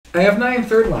I have 9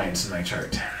 third lines in my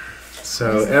chart.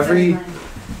 So every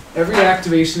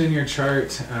activation in your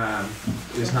chart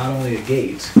is not only a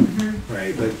gate,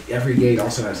 right? But every gate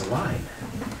also has a line.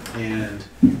 And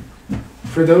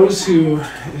for those who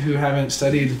haven't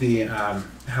studied the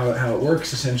how it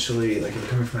works, essentially, like if you're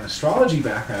coming from an astrology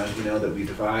background, you know that we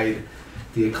divide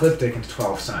the ecliptic into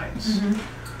 12 signs.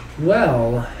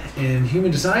 Well, in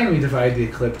human design, we divide the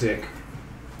ecliptic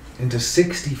into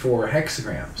 64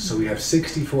 hexagrams. So we have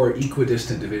 64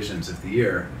 equidistant divisions of the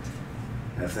year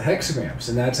of the hexagrams.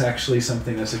 And that's actually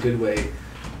something that's a good way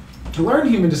to learn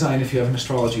human design. If you have an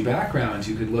astrology background,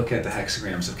 you could look at the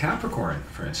hexagrams of Capricorn,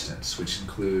 for instance, which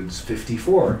includes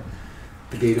 54,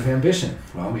 the gate of ambition.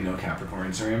 Well, we know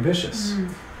Capricorns are ambitious.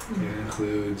 It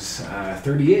includes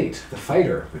 38, the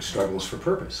fighter, which struggles for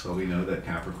purpose. Well, we know that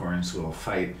Capricorns will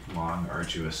fight long,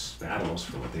 arduous battles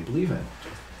for what they believe in.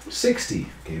 60,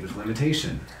 gate of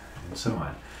limitation, and so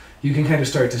on. You can kind of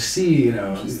start to see, you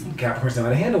know, Capricorns know how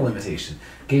to handle limitation.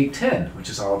 Gate 10, which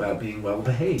is all about being well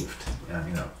behaved,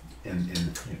 you know, and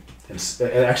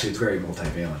actually it's very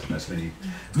multivalent and has many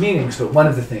meanings, but one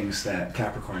of the things that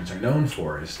Capricorns are known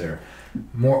for is their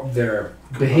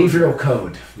behavioral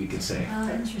code, we could say. Oh,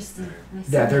 interesting.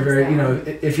 Yeah, they're very, you know,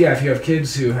 if you have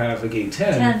kids who have a gate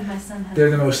 10, my son has they're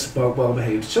the most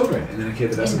well-behaved children, and then a kid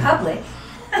that doesn't. in public.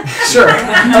 Sure,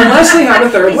 unless they have a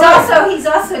third line. He's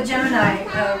also Gemini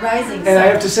rising. And I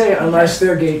have to say, unless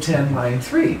they're gate 10, line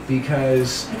 3,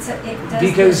 because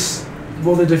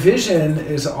well, the division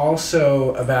is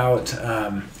also about,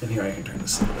 and here I can turn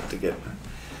this a little bit to get.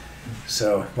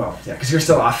 So, well, yeah, because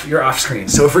you're off screen.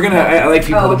 So if we're gonna, I like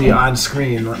people to be on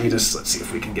screen. Let's see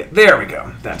if we can get, there we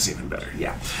go. That's even better,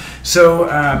 yeah. So,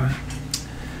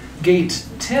 gate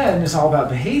 10 is all about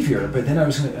behavior, but then I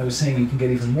was saying you can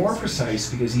get even more precise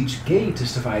because each gate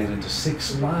is divided into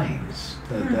 6 lines,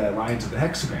 the lines of the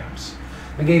hexagrams.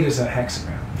 A gate is a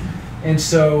hexagram. And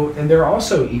they're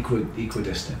also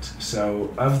equidistant.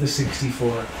 So of the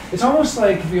 64, it's almost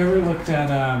like, have you ever looked at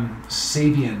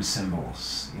Sabian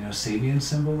symbols? You know, Sabian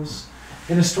symbols?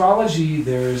 In astrology,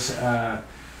 there's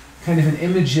kind of an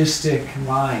imagistic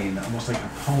line, almost like a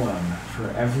poem,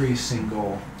 for every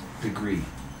single degree.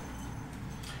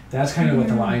 That's kind of what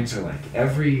the lines are like.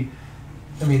 The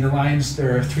lines,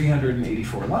 there are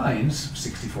 384 lines,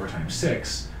 64 times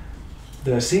 6.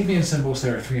 The Sabian symbols,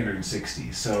 there are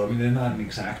 360. So, I mean, they're not an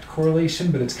exact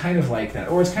correlation, but it's kind of like that.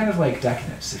 Or it's kind of like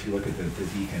decans, if you look at the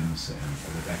decans or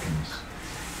the decans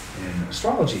in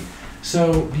astrology.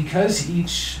 So, because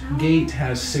each gate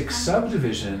has 6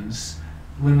 subdivisions,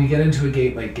 when we get into a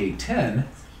gate like gate 10,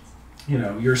 you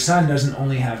know, your son doesn't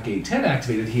only have gate 10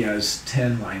 activated, he has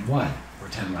 10 line 1, or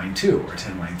 10 line 2, or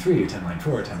 10 line 3, or 10 line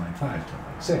 4, or 10 line 5, 10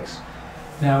 line 6.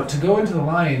 Now, to go into the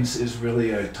lines is really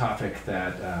a topic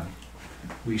that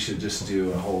we should just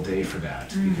do a whole day for that,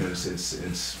 because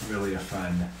it's really a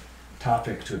fun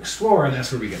topic to explore, and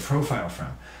that's where we get profile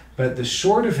from. But the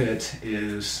short of it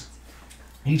is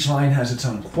each line has its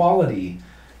own quality,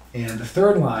 and the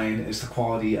third line is the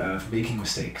quality of making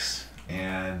mistakes,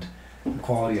 and the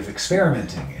quality of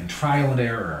experimenting, and trial and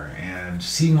error, and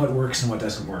seeing what works and what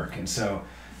doesn't work. And so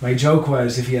my joke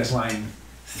was, if he has line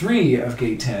 3 of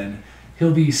gate 10,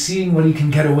 he'll be seeing what he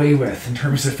can get away with in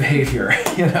terms of behavior,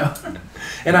 you know?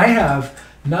 And I have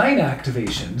 9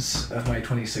 activations of my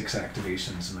 26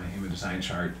 activations in my human design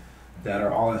chart that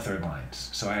are all in third lines.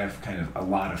 So I have kind of a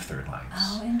lot of third lines.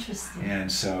 Oh, interesting.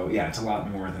 And so, yeah, it's a lot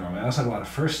more than normal. I also have a lot of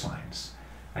first lines.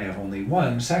 I have only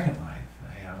 1 second line.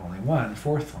 I have only 1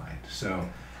 fourth line. So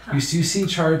you see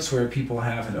charts where people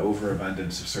have an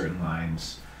overabundance of certain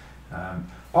lines.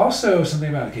 Also, something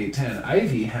about gate 10,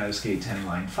 Ivy has gate 10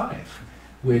 line 5.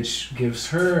 Which gives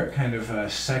her kind of a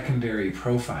secondary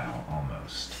profile,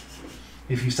 almost.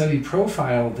 If you study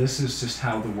profile, this is just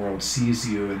how the world sees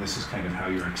you, and this is kind of how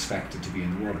you're expected to be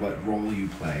in the world, what role you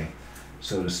play,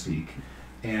 so to speak.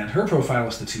 And her profile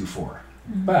is the 2-4.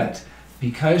 But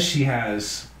because she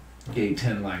has gate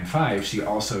 10, line 5, she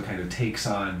also kind of takes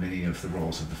on many of the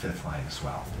roles of the 5th line as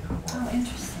well. Oh,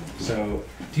 interesting. So,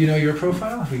 do you know your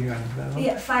profile? Have we gotten into that one?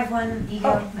 Yeah, 5-1 ego.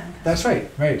 Oh, that's right,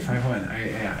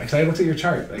 5-1. Because I looked at your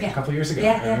chart a couple years ago.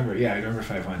 I remember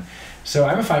 5-1. So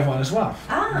I'm a 5-1 as well.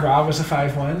 Rob was a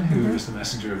 5-1 who was the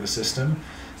messenger of the system.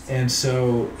 And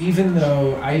so even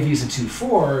though Ivy's a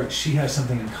 2-4, she has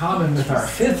something in common with our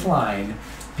 5th line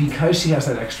because she has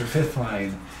that extra 5th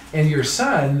line. And your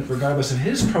son, regardless of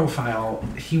his profile,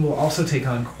 he will also take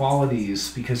on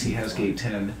qualities because he has gate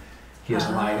 10. He has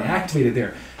a line activated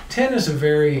there. 10 is a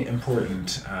very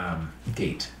important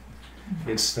gate.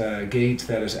 It's the gate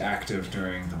that is active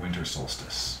during the winter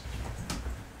solstice.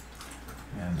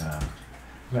 And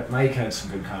Mike had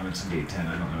some good comments on gate 10.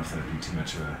 I don't know if that would be too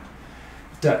much of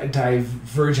a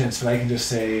divergence, but I can just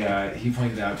say he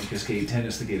pointed out because gate 10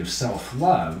 is the gate of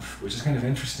self-love, which is kind of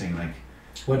interesting. Like,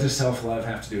 what does self-love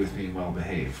have to do with being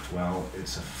well-behaved? Well,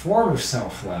 it's a form of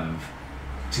self-love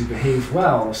to behave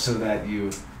well so that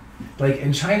you, like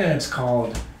in China it's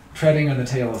called treading on the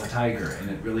tail of a tiger, and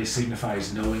it really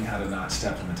signifies knowing how to not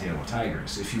step on the tail of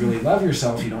tigers. If you really love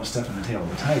yourself, you don't step on the tail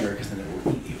of a tiger because then it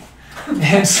will eat you.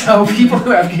 And so people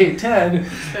who have gate 10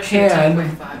 especially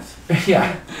 10.5.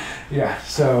 Yeah.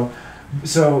 So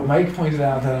Mike pointed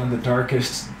out that on the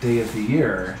darkest day of the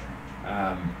year,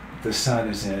 the sun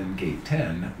is in gate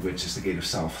 10, which is the gate of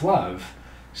self-love.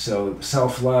 So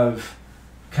self-love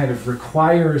kind of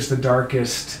requires the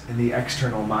darkest in the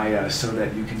external Maya so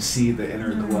that you can see the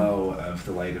inner glow of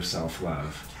the light of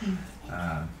self-love.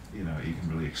 You can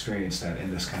really experience that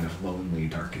in this kind of lonely,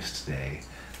 darkest day,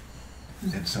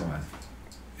 and so on.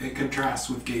 It contrasts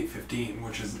with gate 15,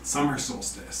 which is summer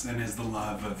solstice and is the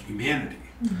love of humanity,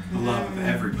 the love of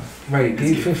everybody. Right,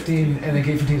 gate 15, and then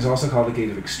gate 15 is also called the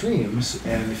gate of extremes,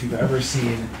 and if you've ever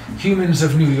seen Humans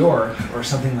of New York or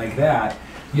something like that,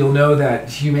 you'll know that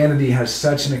humanity has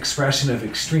such an expression of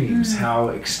extremes, how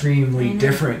extremely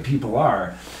different people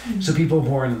are. So people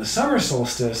born in the summer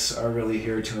solstice are really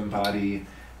here to embody,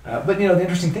 but the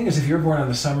interesting thing is if you're born on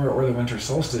the summer or the winter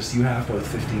solstice, you have both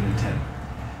 15 and 10.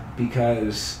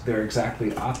 Because they're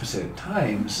exactly opposite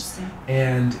times,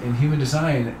 and in human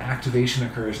design, activation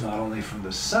occurs not only from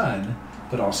the sun,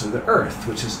 but also the earth,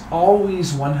 which is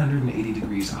always 180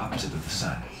 degrees opposite of the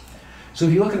sun. So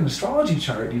if you look at an astrology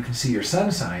chart, you can see your sun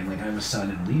sign, like I'm a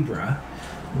sun in Libra,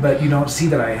 but you don't see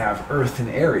that I have earth in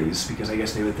Aries, because I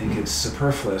guess they would think it's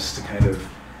superfluous to kind of,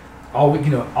 all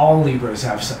Libras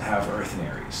have earth in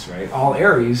Aries, right? All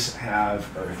Aries have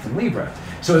earth in Libra.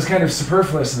 So it's kind of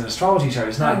superfluous in an astrology chart.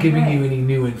 It's not giving you any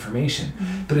new information.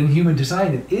 But in human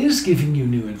design, it is giving you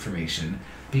new information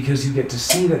because you get to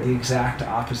see that the exact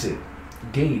opposite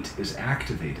gate is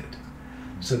activated.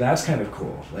 So that's kind of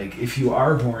cool. Like if you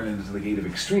are born into the gate of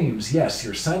extremes, yes,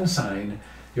 your sun sign,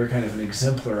 you're kind of an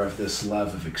exemplar of this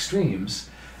love of extremes.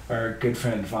 Our good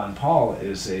friend Von Paul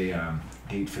is a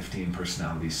gate 15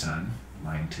 personality sun,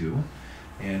 line 2,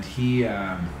 and he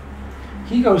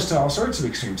goes to all sorts of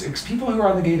extremes. People who are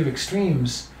on the gate of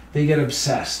extremes, they get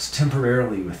obsessed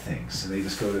temporarily with things, and they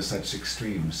just go to such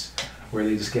extremes where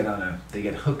they just get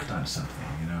hooked on something,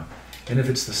 And if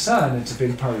it's the sun, it's a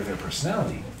big part of their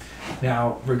personality.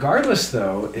 Now, regardless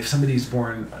though, if somebody's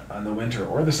born on the winter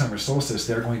or the summer solstice,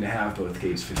 they're going to have both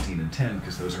gates 15 and 10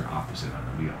 because those are opposite on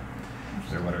the wheel.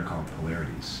 They're what are called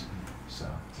polarities. So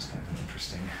just kind of an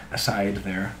interesting aside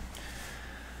there.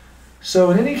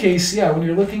 So in any case, when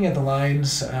you're looking at the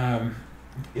lines,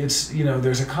 it's,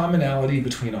 there's a commonality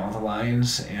between all the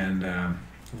lines, and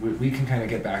we can kind of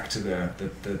get back to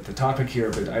the topic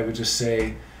here, but I would just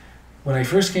say, when I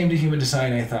first came to human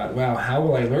design, I thought, wow, how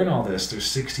will I learn all this? There's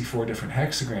 64 different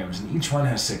hexagrams, and each one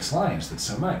has 6 lines. That's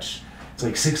so much. It's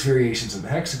like 6 variations of the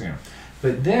hexagram.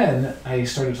 But then I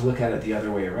started to look at it the other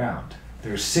way around.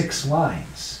 There's 6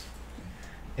 lines,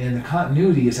 and the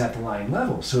continuity is at the line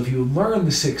level. So if you learn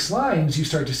the 6 lines, you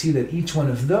start to see that each one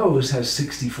of those has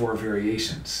 64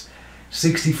 variations,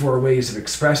 64 ways of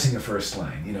expressing a first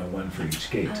line, one for each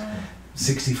gate.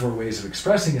 64 ways of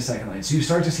expressing a second line. So you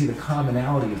start to see the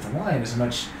commonality of the line is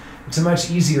it's a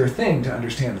much easier thing to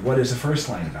understand. What is a first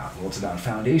line about? Well, it's about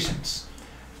foundations.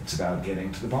 It's about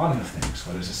getting to the bottom of things.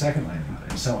 What is a second line about?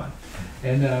 And so on.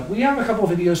 And we have a couple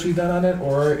of videos we've done on it,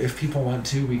 or if people want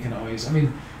to, we can always,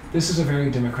 this is a very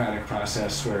democratic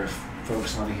process where if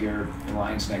folks want to hear the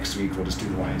lines next week, we'll just do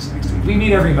the lines next week. We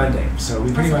meet every Monday, so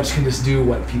we pretty much can just do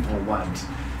what people want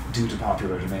due to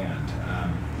popular demand.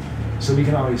 So we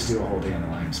can always do a whole day on the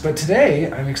lines. But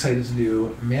today, I'm excited to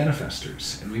do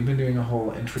Manifestors. And we've been doing a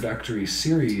whole introductory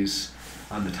series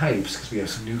on the types because we have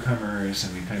some newcomers,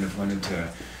 and we kind of wanted to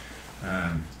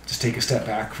just take a step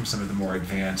back from some of the more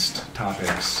advanced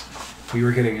topics. We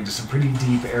were getting into some pretty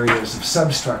deep areas of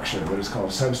substructure, what is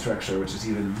called substructure, which is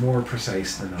even more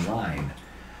precise than the line,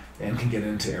 and can get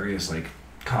into areas like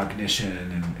cognition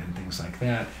and things like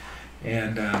that.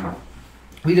 And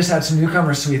we just had some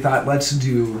newcomers, so we thought, let's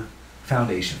do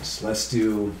foundations. Let's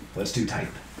do type.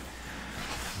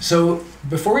 So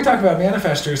before we talk about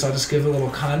manifestors, I'll just give a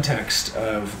little context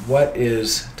of what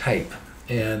is type.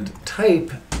 And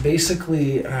type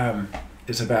basically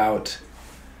is about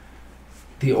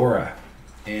the aura.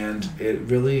 And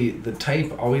the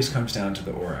type always comes down to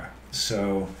the aura.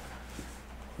 So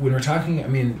when we're talking,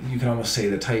 you can almost say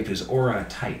the type is aura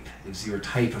type. It's your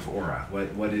type of aura.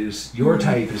 What is your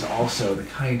type is also the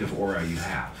kind of aura you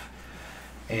have.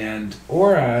 And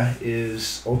aura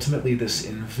is ultimately this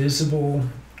invisible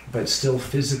but still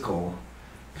physical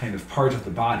kind of part of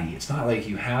the body. It's not like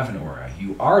you have an aura.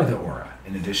 You are the aura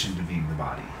in addition to being the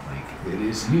body. Like, it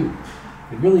is you.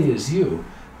 It really is you.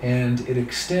 And it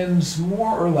extends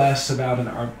more or less about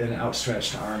an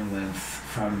outstretched arm length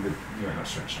from your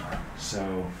outstretched arm.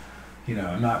 So,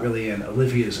 I'm not really in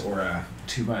Olivia's aura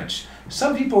too much.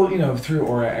 Some people, through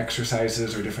aura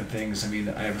exercises or different things. I mean,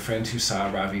 I have a friend who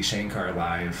saw Ravi Shankar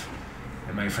live,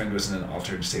 and my friend was in an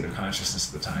altered state of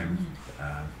consciousness at the time,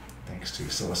 thanks to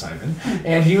psilocybin,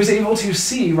 and he was able to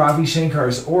see Ravi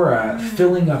Shankar's aura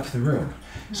filling up the room.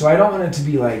 So I don't want it to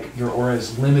be like your aura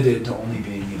is limited to only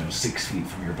being, 6 feet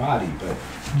from your body, but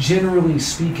generally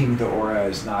speaking, the aura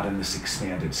is not in this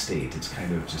expanded state. It's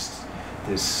kind of just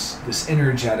this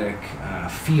energetic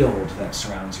field that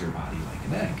surrounds your body like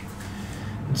an egg.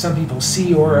 And some people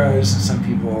see auras, and some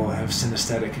people have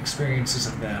synesthetic experiences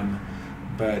of them,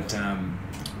 but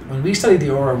when we study the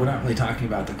aura, we're not really talking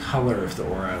about the color of the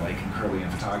aura like in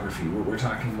Kirlian photography. We're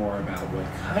talking more about what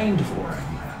kind of aura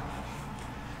you have.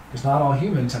 Because not all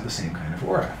humans have the same kind of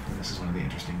aura. And this is one of the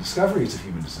interesting discoveries of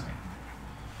human design,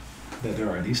 that there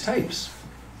are these types.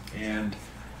 And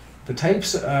the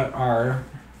types are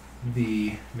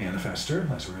the manifestor,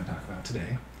 that's what we're going to talk about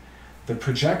today, the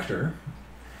projector,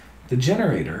 the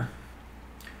generator,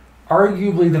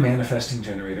 arguably the manifesting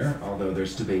generator, although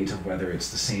there's debate of whether it's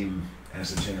the same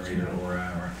as a generator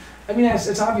aura, or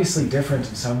it's obviously different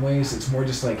in some ways. It's more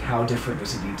just like how different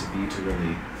does it need to be to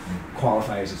really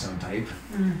qualify as its own type.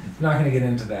 I'm not going to get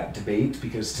into that debate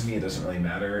because to me it doesn't really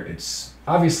matter. It's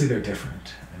obviously they're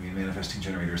different. Manifesting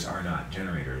generators are not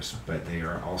generators, but they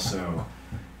are also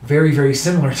very, very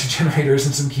similar to generators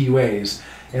in some key ways,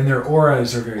 and their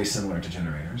auras are very similar to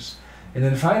generators. And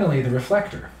then finally, the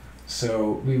reflector.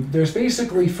 So there's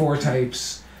basically 4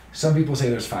 types. Some people say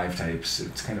there's 5 types.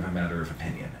 It's kind of a matter of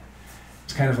opinion.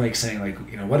 It's kind of like saying,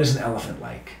 what is an elephant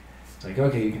like? It's like,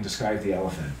 okay, you can describe the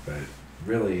elephant, but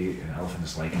really, an elephant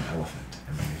is like an elephant.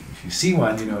 If you see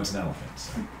one, you know it's an elephant.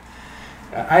 So,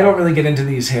 I don't really get into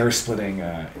these hair-splitting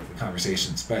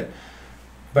conversations,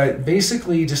 but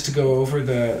basically, just to go over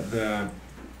the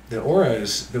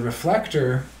auras, the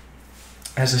reflector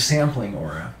has a sampling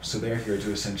aura, so they're here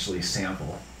to essentially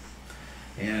sample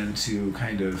and to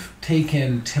kind of take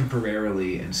in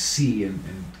temporarily and see and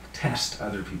test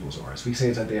other people's auras. We say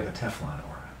it's that they have a Teflon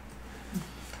aura.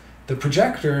 The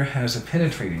projector has a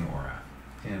penetrating aura,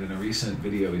 and in a recent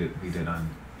video we did on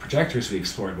projectors, we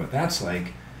explored what that's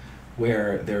like,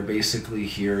 where they're basically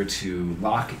here to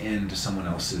lock into someone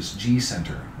else's G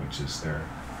center, which is their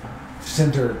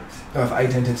center of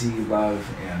identity, love,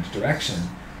 and direction,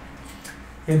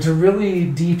 and to really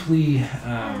deeply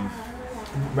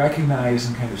recognize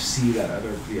and kind of see the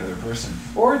other person,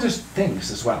 or just things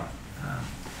as well.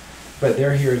 But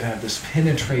they're here to have this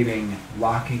penetrating,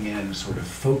 locking in, sort of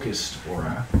focused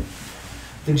aura.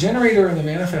 The generator and the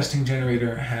manifesting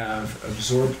generator have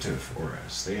absorptive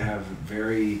auras. They have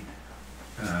very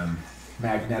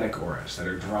magnetic auras that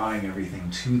are drawing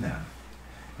everything to them.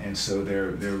 And so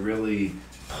they're really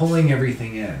pulling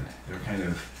everything in. They're kind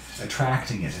of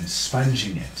attracting it and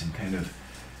sponging it, and kind of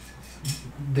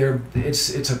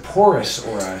it's a porous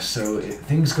aura, so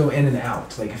things go in and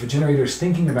out. Like if a generator is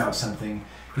thinking about something,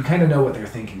 you kind of know what they're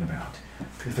thinking about.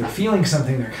 If they're feeling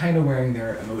something, they're kind of wearing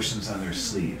their emotions on their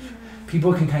sleeve.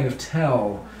 People can kind of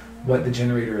tell what the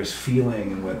generator is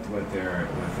feeling and what they're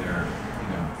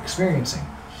experiencing.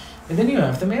 And then you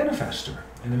have the manifestor,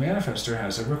 and the manifestor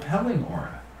has a repelling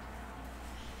aura.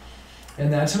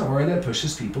 And that's an aura that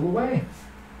pushes people away.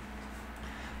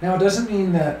 Now, it doesn't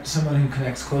mean that someone who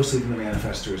connects closely to the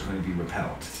manifestor is going to be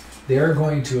repelled. They're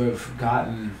going to have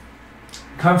gotten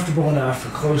comfortable enough or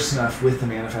close enough with the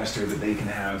manifestor that they can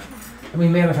have,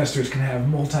 manifestors can have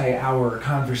multi-hour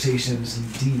conversations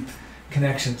and deep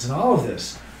connections and all of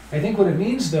this. I think what it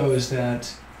means, though, is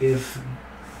that if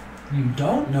you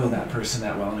don't know that person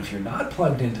that well, and if you're not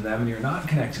plugged into them and you're not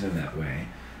connected in that way,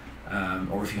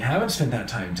 or if you haven't spent that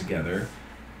time together,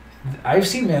 I've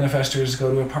seen manifestors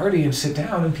go to a party and sit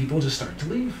down and people just start to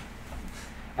leave.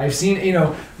 I've seen,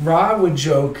 Ra would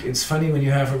joke, it's funny when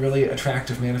you have a really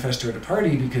attractive manifestor at a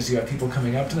party because you have people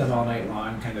coming up to them all night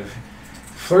long, kind of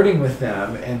flirting with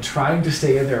them and trying to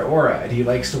stay in their aura, and he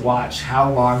likes to watch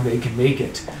how long they can make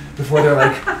it before they're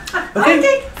like,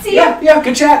 okay, see ya. Yeah,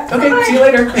 good chat, okay, Bye-bye. See you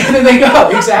later, and then they go,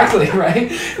 exactly,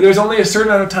 right? There's only a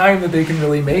certain amount of time that they can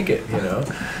really make it,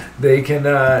 They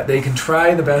can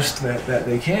try the best that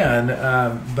they can,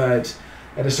 but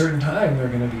at a certain time they're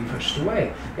going to be pushed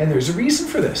away. And there's a reason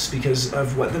for this, because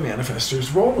of what the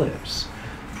manifestor's role is.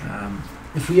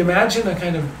 If we imagine a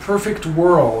kind of perfect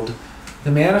world The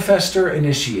manifestor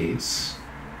initiates,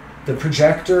 the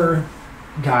projector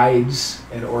guides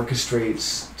and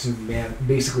orchestrates to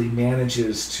basically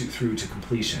manages through to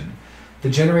completion. The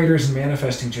generators and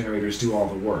manifesting generators do all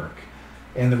the work.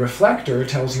 And the reflector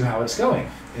tells you how it's going.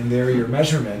 And they're your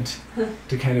measurement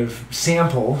to kind of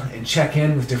sample and check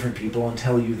in with different people and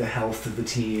tell you the health of the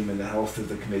team and the health of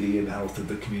the committee and the health of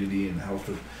the community and the health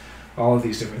of all of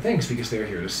these different things, because they're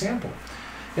here to sample.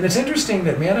 And it's interesting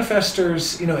that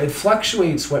manifestors, it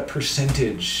fluctuates what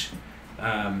percentage.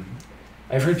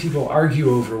 I've heard people argue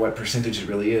over what percentage it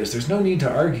really is. There's no need to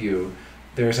argue.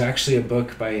 There's actually a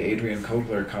book by Adrian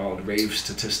Kobler called Rave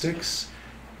Statistics,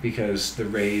 because the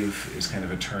rave is kind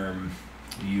of a term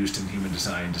used in human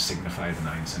design to signify the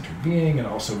nine-centered being, and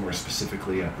also more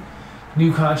specifically a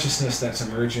new consciousness that's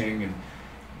emerging. And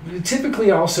it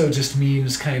typically also just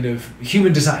means kind of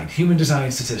human design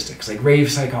statistics, like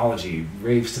rave psychology,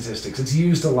 rave statistics. It's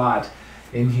used a lot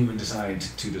in human design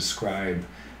to describe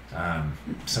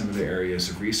some of the areas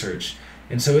of research.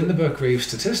 And so in the book Rave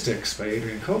Statistics by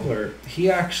Adrian Kobler, he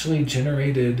actually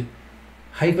generated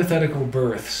hypothetical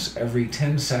births every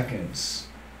 10 seconds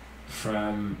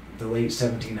from the late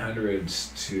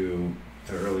 1700s to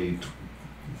the early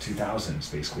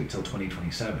 2000s, basically, till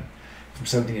 2027. From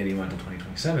 1781 to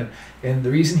 2027. And the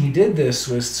reason he did this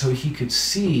was so he could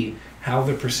see how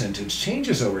the percentage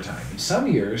changes over time. In some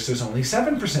years, there's only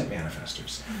 7%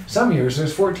 manifestors. Some years,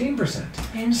 there's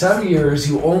 14%. Some years,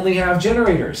 you only have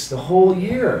generators the whole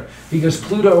year, because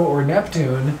Pluto or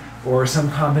Neptune or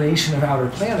some combination of outer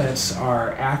planets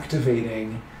are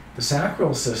activating the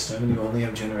sacral system, and you only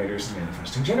have generators and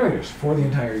manifesting generators for the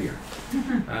entire year.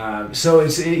 So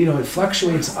it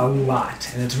fluctuates a lot,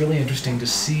 and it's really interesting to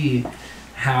see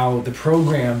how the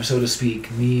program, so to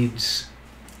speak, needs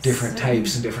different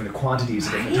types and different quantities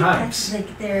at different times.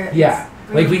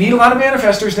 Like we need a lot of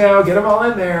manifestors now, get them all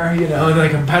in there, and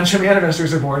like a bunch of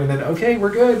manifestors are born, and then, okay,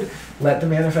 we're good. Let the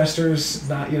manifestors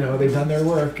not, they've done their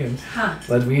work, and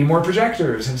we need more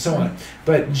projectors, and so on.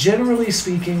 But generally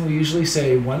speaking, we usually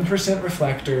say 1%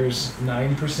 reflectors,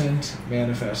 9%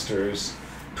 manifestors,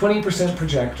 20%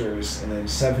 projectors, and then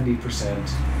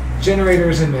 70%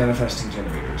 generators and manifesting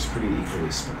generators, pretty equally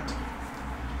split.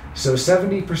 So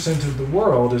 70% of the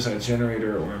world is a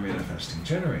generator or a manifesting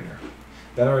generator.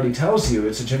 That already tells you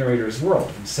it's a generator's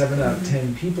world. When 7 out of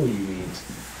 10 people you meet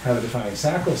have a defined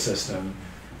sacral system,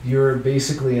 you're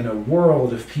basically in a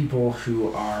world of people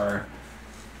who are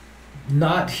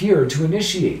not here to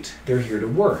initiate. They're here to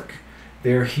work.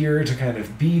 They're here to kind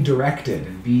of be directed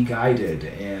and be guided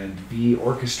and be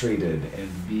orchestrated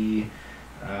and be,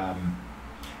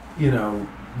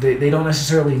 they don't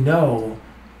necessarily know,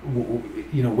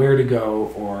 where to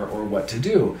go or what to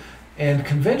do. And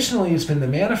conventionally, it's been the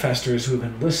manifestors who have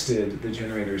enlisted the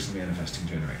generators and manifesting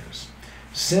generators.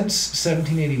 Since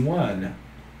 1781,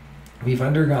 we've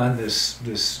undergone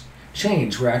this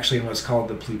change. We're actually in what's called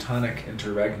the Plutonic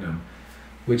interregnum,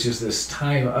 which is this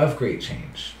time of great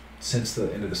change since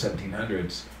the end of the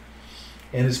 1700s.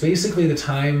 And it's basically the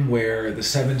time where the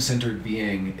seven-centered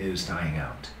being is dying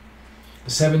out.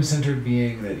 The seven-centered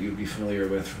being that you'd be familiar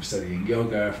with from studying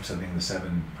yoga, from studying the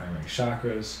 7 primary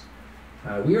chakras.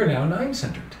 We are now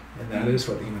 9-centered, and that is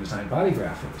what the human design body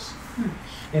graph is.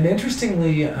 And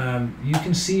interestingly, you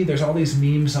can see there's all these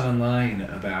memes online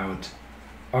about,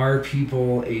 are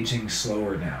people aging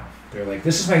slower now? They're like,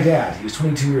 this is my dad, he was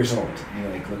 22 years old,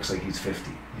 and he looks like he's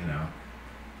 50,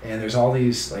 And there's all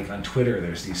these, on Twitter,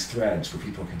 there's these threads where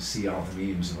people can see all the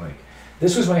memes of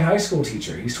this was my high school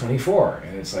teacher, he's 24,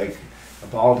 and it's like a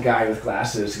bald guy with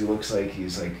glasses who looks like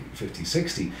he's 50,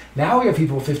 60. Now we have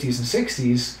people 50s and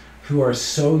 60s who are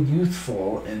so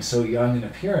youthful and so young in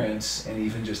appearance and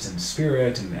even just in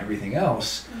spirit and everything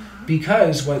else,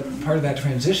 because what part of that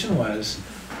transition was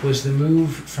the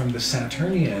move from the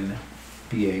Saturnian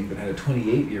being that had a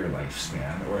 28-year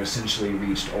lifespan, or essentially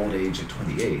reached old age at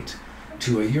 28,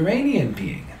 to a Uranian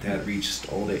being that reaches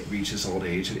old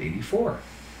age at 84.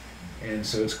 And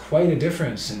so it's quite a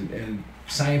difference, and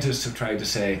scientists have tried to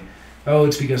say, oh,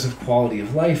 it's because of quality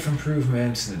of life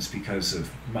improvements, and it's because of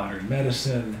modern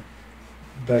medicine.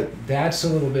 But that's a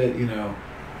little bit,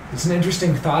 it's an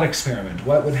interesting thought experiment.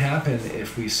 What would happen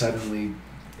if we suddenly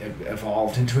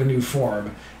evolved into a new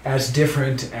form as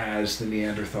different as the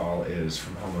Neanderthal is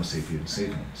from Homo sapiens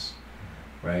sapiens,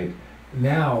 right?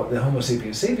 Now, the Homo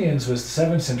sapiens sapiens was the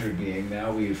seven-centered being.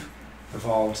 Now we've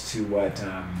evolved to what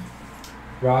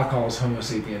Ra calls Homo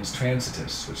sapiens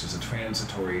transitus, which is a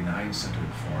transitory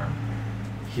nine-centered form,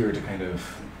 here to kind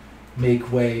of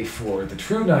make way for the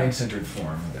true nine-centered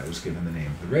form that was given the name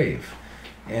of the rave.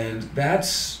 And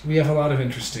we have a lot of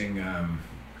interesting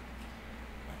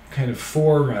kind of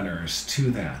forerunners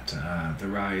to that. The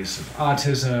rise of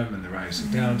autism and the rise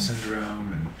of Down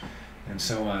syndrome and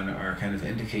so on are kind of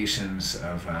indications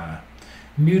of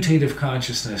mutative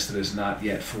consciousness that has not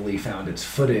yet fully found its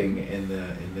footing in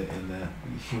the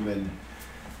human,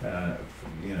 and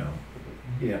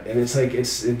it's like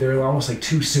they're almost like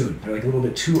too soon. They're like a little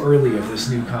bit too early of this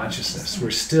new consciousness. We're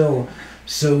still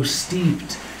so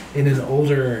steeped in an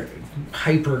older,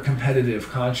 hyper-competitive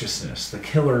consciousness, the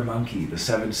killer monkey, the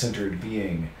seven-centered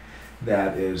being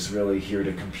that is really here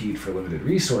to compete for limited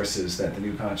resources, that the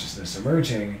new consciousness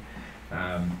emerging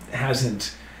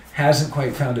hasn't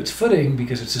quite found its footing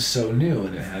because it's just so new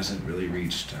and it hasn't really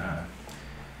reached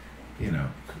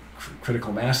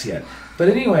critical mass yet. But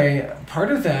anyway,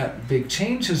 part of that big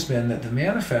change has been that the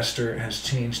manifestor has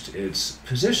changed its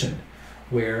position,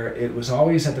 where it was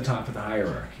always at the top of the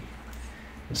hierarchy.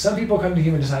 And some people come to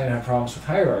human design and have problems with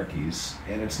hierarchies,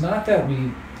 and it's not that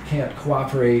we can't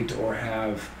cooperate or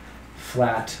have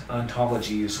flat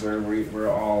ontologies where we're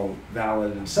all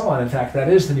valid and so on. In fact, that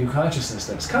is the new consciousness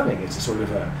that's coming. It's a sort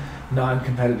of a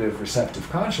non-competitive receptive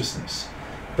consciousness.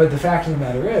 But the fact of the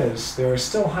matter is, there are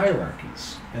still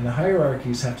hierarchies, and the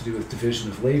hierarchies have to do with division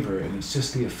of labor, and it's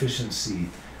just the efficiency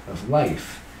of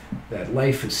life. That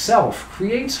life itself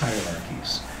creates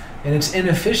hierarchies. And it's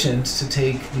inefficient to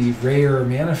take the rare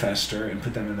manifestor and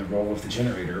put them in the role of the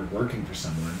generator working for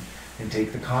someone, and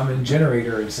take the common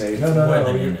generator and say, no, more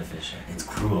than inefficient. It's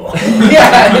cruel.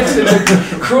 Yeah, it's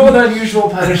a cruel and unusual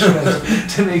punishment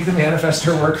to make the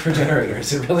manifestor work for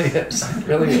generators. It really is. It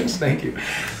really is. Thank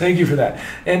you for that.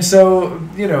 And so,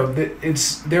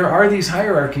 there are these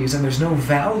hierarchies, and there's no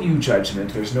value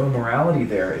judgment. There's no morality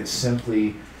there. It's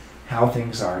simply how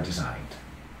things are designed.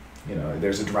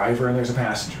 There's a driver and there's a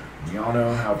passenger. We all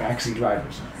know how backseat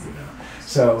drivers are.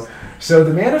 So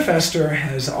the manifestor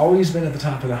has always been at the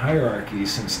top of the hierarchy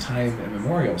since time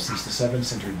immemorial, since the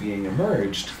seven-centered being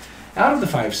emerged out of the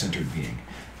five-centered being.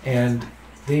 And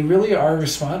they really are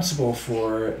responsible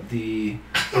for the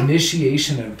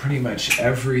initiation of pretty much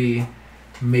every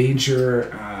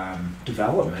major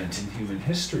development in human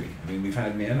history. I mean, we've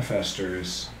had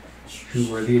manifestors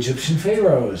who were the Egyptian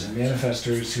pharaohs, and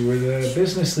manifestors who were the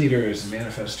business leaders, and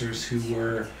manifestors who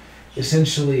were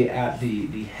essentially at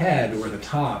the head or the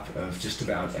top of just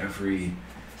about every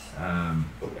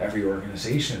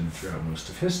organization throughout most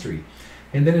of history.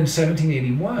 And then in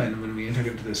 1781, when we entered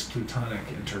into this Plutonic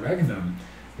interregnum,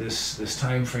 this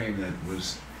time frame that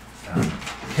was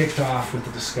kicked off with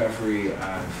the discovery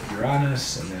of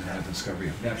Uranus, and then had the discovery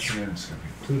of Neptune, and discovery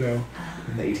of Pluto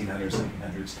in the 1800s,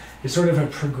 1900s. It's sort of a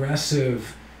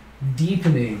progressive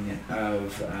deepening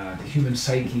of the human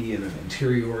psyche and of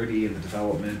interiority and the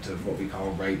development of what we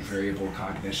call right variable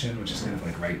cognition, which is kind of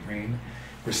like right brain,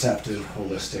 receptive,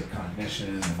 holistic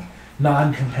cognition, and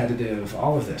non-competitive,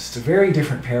 all of this. It's a very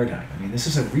different paradigm. I mean, this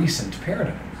is a recent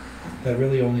paradigm that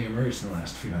really only emerged in the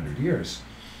last few hundred years.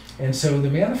 And so the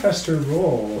manifestor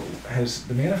role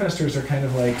the manifestors are kind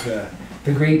of like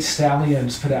the great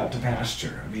stallions put out to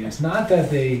pasture. I mean, it's not that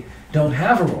they don't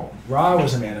have a role. Ra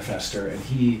was a manifestor, and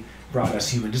he brought us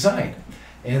human design.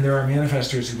 And there are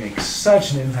manifestors who make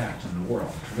such an impact on the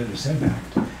world, tremendous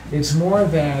impact. It's more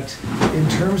that in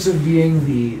terms of being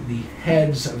the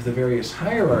heads of the various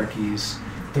hierarchies,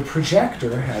 the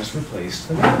projector has replaced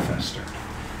the manifestor.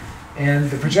 And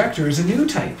the projector is a new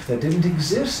type that didn't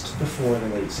exist before the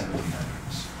late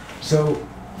 1700s. So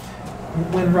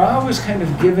when Ra was kind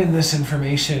of given this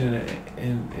information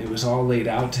and it was all laid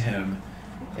out to him,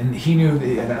 and he knew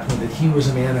at that point that he was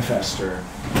a manifestor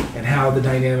and how the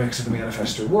dynamics of the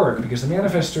manifestor work, because the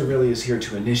manifestor really is here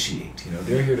to initiate.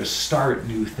 They're here to start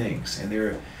new things, and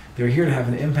they're here to have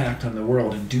an impact on the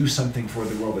world and do something for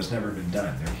the world that's never been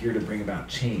done. They're here to bring about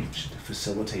change, to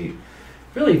facilitate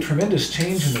really tremendous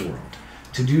change in the world,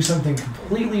 to do something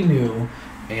completely new.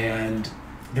 And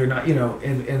they're not,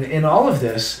 in all of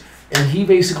this, and he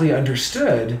basically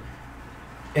understood,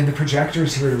 and the projector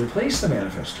is here to replace the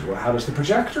manifestor. Well, how does the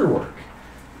projector work?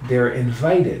 They're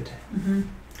invited, and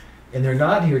they're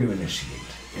not here to initiate,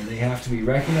 and they have to be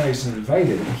recognized and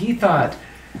invited. And he thought,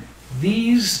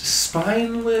 these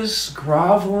spineless,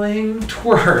 groveling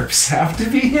twerps have to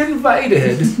be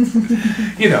invited.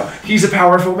 He's a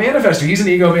powerful manifestor. He's an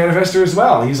ego manifestor as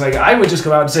well. He's like, I would just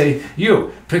go out and say,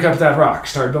 you, pick up that rock,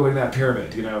 start building that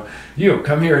pyramid. You,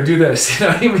 come here and do this. The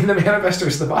manifestor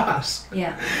is the boss.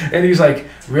 Yeah. And he's like,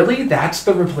 really? That's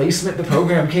the replacement the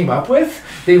program came up with?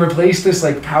 They replaced this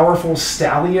powerful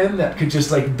stallion that could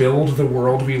just build the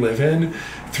world we live in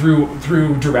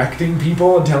through directing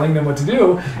people and telling them what to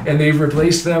do, and they've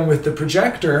replaced them with the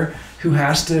projector who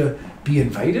has to be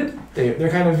invited. They're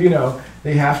kind of,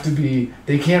 they have to be,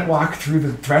 they can't walk through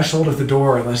the threshold of the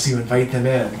door unless you invite them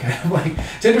in. Kind of like,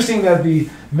 it's interesting that the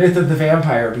myth of the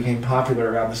vampire became popular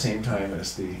around the same time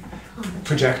as the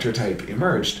projector type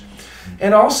emerged.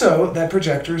 And also that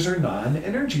projectors are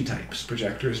non-energy types.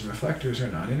 Projectors and reflectors are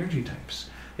non-energy types.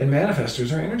 And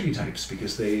manifestors are energy types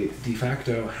because they de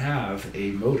facto have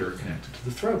a motor connected to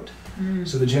the throat.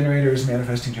 So the generators,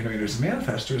 manifesting generators, and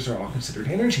manifestors are all considered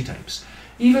energy types,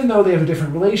 even though they have a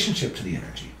different relationship to the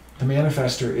energy. The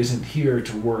manifestor isn't here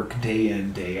to work day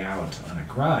in, day out on a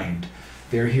grind.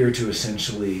 They're here to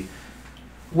essentially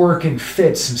work in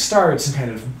fits and starts and kind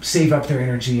of save up their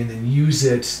energy and then use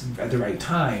it at the right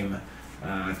time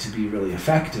to be really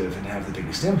effective and have the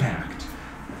biggest impact.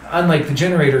 Unlike the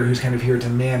generator, who's kind of here to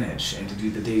manage and to do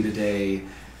the day-to-day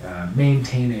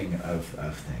maintaining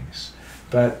of things.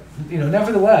 But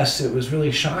nevertheless, it was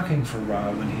really shocking for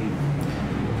Ra when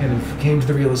he kind of came to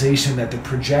the realization that the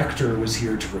projector was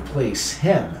here to replace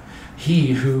him.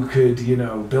 He who could,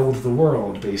 build the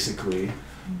world, basically.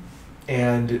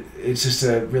 And it's just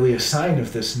really a sign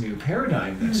of this new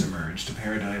paradigm that's emerged, a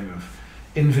paradigm of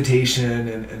invitation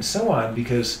and so on,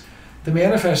 because the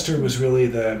manifestor was really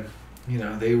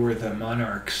they were the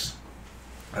monarchs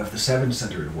of the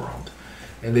seven-centered world.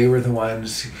 And they were the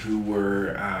ones who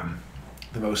were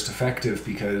the most effective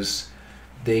because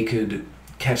they could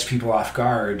catch people off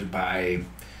guard by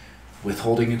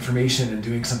withholding information and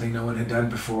doing something no one had done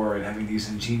before and having these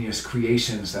ingenious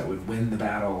creations that would win the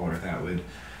battle or that would,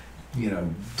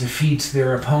 defeat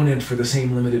their opponent for the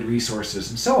same limited resources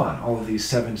and so on, all of these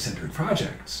seven-centered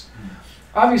projects.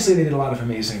 Obviously, they did a lot of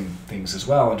amazing things as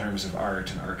well in terms of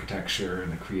art and architecture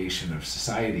and the creation of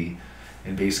society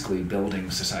and basically building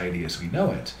society as we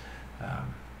know it.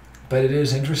 But it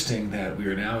is interesting that we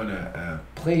are now in a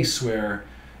place where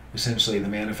essentially the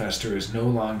manifestor is no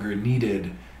longer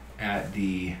needed at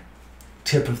the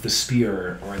tip of the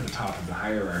spear or at the top of the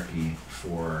hierarchy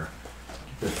for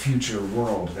the future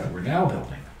world that we're now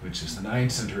building, which is the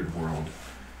nine-centered world.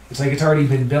 It's like it's already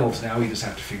been built. Now we just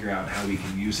have to figure out how we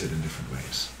can use it in different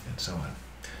ways and so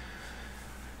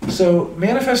on. So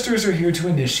manifestors are here to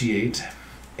initiate,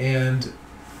 and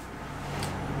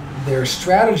their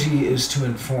strategy is to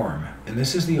inform. And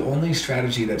this is the only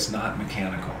strategy that's not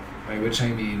mechanical, by which I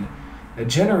mean a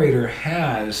generator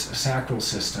has a sacral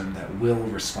system that will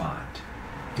respond.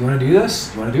 Do you want to do this?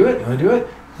 Do you want to do it? Do you want to do it?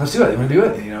 Let's do it. You want to do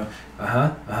it?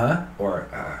 Or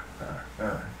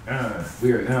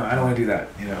weird. No, I don't want to do that.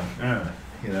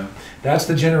 That's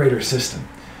the generator system.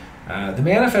 The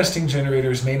manifesting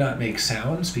generators may not make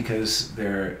sounds because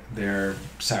their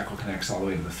sacral connects all the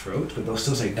way to the throat, but they'll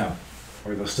still say no,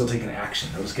 or they'll still take an action.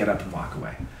 They'll just get up and walk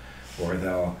away, or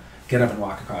they'll get up and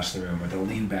walk across the room, or they'll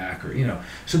lean back, or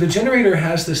So the generator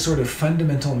has this sort of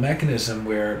fundamental mechanism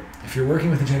where if you're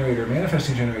working with a generator,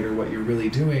 manifesting generator, what you're really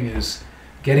doing is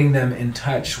getting them in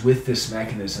touch with this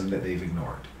mechanism that they've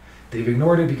ignored. They've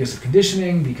ignored it because of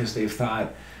conditioning, because they've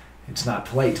thought it's not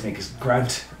polite to make a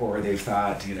grunt, or they've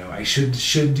thought, I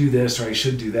should do this or I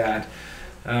should do that.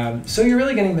 So you're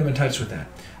really getting them in touch with that.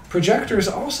 Projectors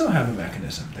also have a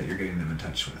mechanism that you're getting them in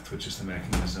touch with, which is the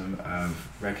mechanism of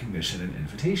recognition and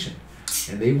invitation.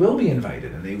 And they will be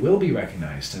invited and they will be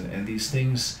recognized, and these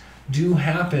things do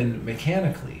happen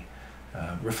mechanically.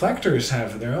 Reflectors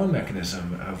have their own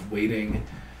mechanism of waiting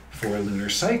for a lunar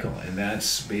cycle, and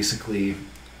that's basically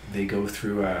they go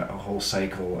through a whole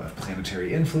cycle of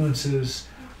planetary influences.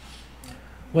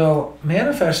 Well,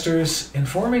 manifestors,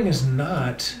 informing is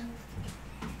not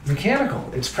mechanical,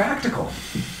 it's practical.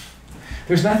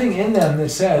 There's nothing in them that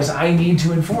says, I need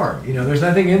to inform. There's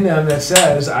nothing in them that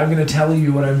says, I'm going to tell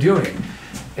you what I'm doing.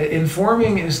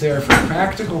 Informing is there for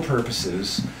practical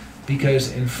purposes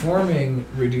because informing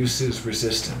reduces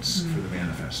resistance for the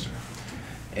manifestor.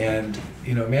 And,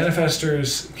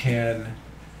 manifestors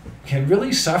can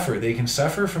really suffer. They can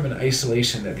suffer from an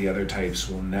isolation that the other types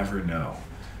will never know.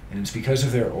 And it's because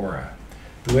of their aura.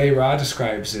 The way Ra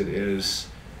describes it is,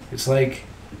 it's like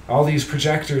all these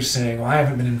projectors saying, well, I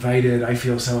haven't been invited, I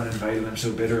feel so uninvited, I'm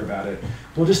so bitter about it.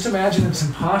 Well, just imagine it's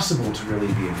impossible to really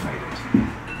be invited.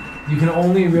 You can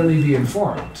only really be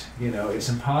informed. It's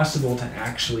impossible to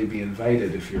actually be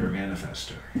invited if you're a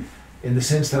manifestor. In the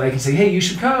sense that I can say, hey, you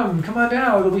should come on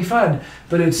down, it'll be fun.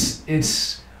 But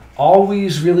it's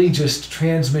always really just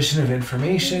transmission of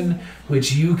information,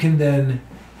 which you can then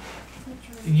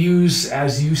use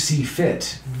as you see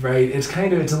fit, right? It's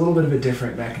a little bit of a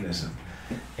different mechanism.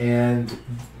 And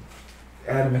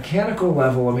at a mechanical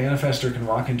level, a manifestor can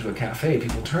walk into a cafe,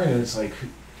 people turn and it's like,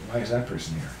 why is that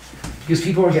person here? Because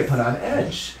people get put on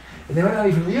edge. And they might not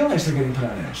even realize they're getting put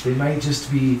on edge. They might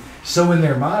just be so in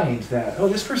their mind that, oh,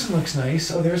 this person looks nice,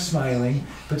 oh, they're smiling,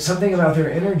 but something about their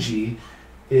energy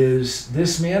is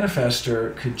this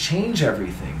manifestor could change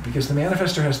everything, because the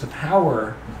manifestor has the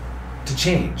power to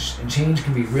change, and change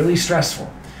can be really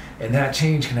stressful, and that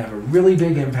change can have a really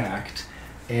big impact,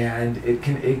 and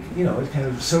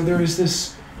so there is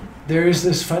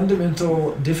this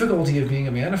fundamental difficulty of being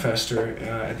a manifestor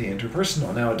at the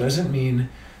interpersonal. Now, it doesn't mean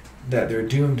that they're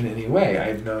doomed in any way.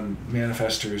 I've known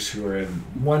manifestors who are in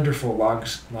wonderful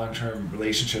long-term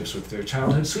relationships with their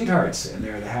childhood sweethearts, and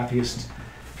they're the happiest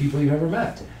people you've ever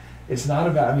met. It's not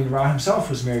about, Ra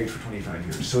himself was married for 25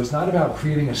 years, so it's not about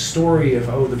creating a story of,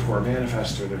 oh, the poor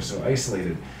manifestor, they're so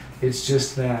isolated. It's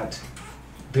just that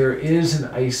there is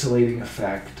an isolating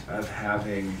effect of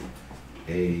having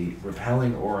a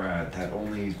repelling aura that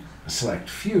only a select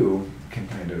few can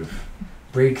kind of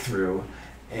break through,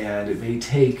 and it may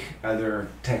take other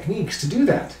techniques to do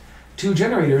that. Two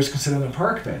generators can sit on a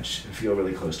park bench and feel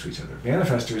really close to each other.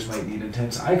 Manifestors might need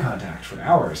intense eye contact for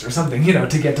hours or something,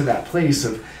 to get to that place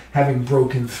of having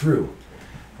broken through.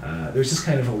 There's just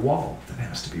kind of a wall that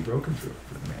has to be broken through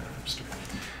for the manifestor.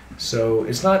 So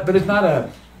it's not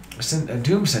a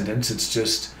doom sentence, it's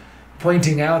just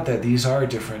pointing out that these are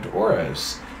different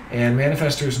auras, and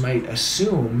manifestors might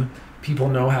assume people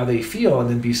know how they feel and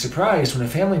then be surprised when a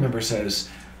family member says,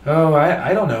 oh,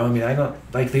 I don't know.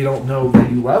 They don't know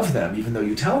that you love them, even though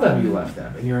you tell them you love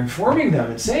them, and you're informing them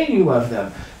and saying you love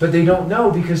them, but they don't know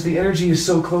because the energy is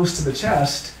so close to the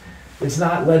chest, it's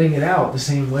not letting it out the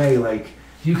same way. Like,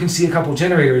 you can see a couple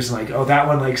generators and like, oh, that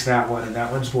one likes that one, and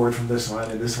that one's bored from this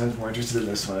one, and this one's more interested in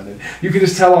this one, and you can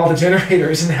just tell all the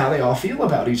generators and how they all feel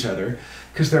about each other,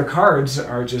 because their cards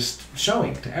are just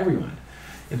showing to everyone.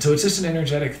 And so it's just an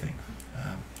energetic thing.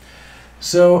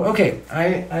 So, okay, I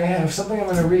have something I'm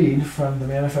going to read from the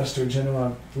Manifestor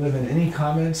Genoa Livin. Any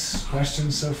comments,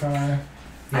 questions so far? Yeah.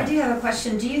 I do have a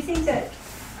question. Do you think that,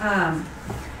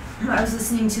 I was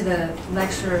listening to the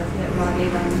lecture that Rod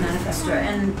gave on the Manifestor,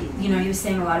 and, he was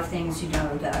saying a lot of things,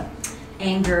 the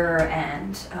anger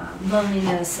and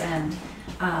loneliness and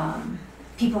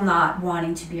people not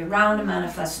wanting to be around a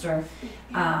Manifestor.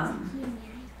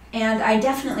 And I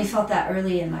definitely felt that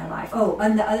early in my life. Oh,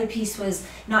 and the other piece was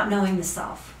not knowing the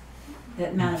self.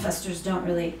 That manifestors don't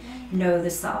really know the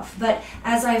self. But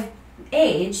as I've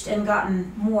aged and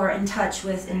gotten more in touch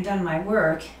with and done my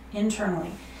work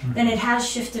internally, then it has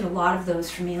shifted a lot of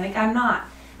those for me. Like, I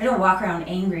don't walk around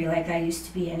angry like I used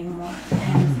to be anymore.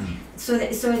 And so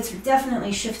it's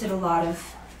definitely shifted a lot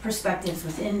of perspectives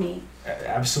within me.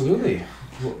 Absolutely.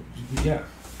 Well, yeah.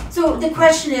 So the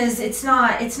question is, it's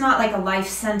not like a life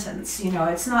sentence,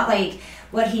 It's not like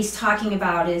what he's talking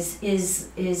about is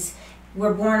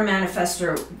we're born a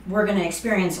manifestor, we're going to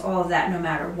experience all of that no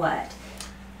matter what.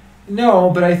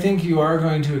 No, but I think you are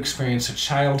going to experience a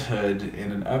childhood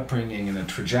and an upbringing and a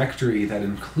trajectory that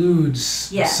includes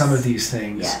some of these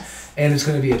things. Yes. And it's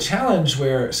going to be a challenge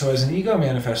so as an ego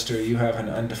manifestor, you have an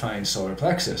undefined solar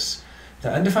plexus.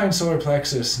 The undefined solar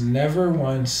plexus never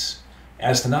once,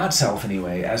 as the not self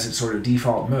anyway, as its sort of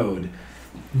default mode,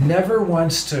 never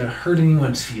wants to hurt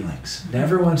anyone's feelings,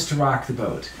 never wants to rock the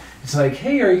boat. It's like,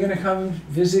 hey, are you going to come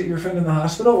visit your friend in the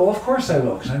hospital? Well, of course I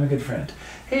will, because I'm a good friend.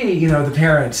 Hey, the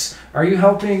parents, are you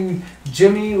helping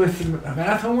Jimmy with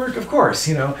math homework? Of course,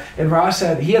 And Ross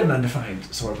said he had an undefined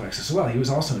solar plexus as well. He was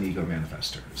also an ego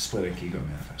manifestor, split ink ego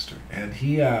manifestor. And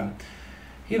he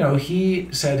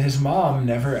said his mom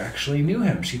never actually knew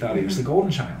him. She thought he was the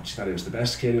golden child. She thought he was the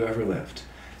best kid who ever lived.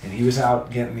 And he was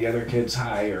out getting the other kids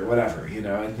high or whatever,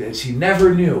 and she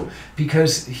never knew,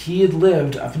 because he had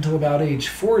lived up until about age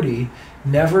 40,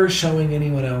 never showing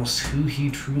anyone else who he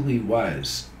truly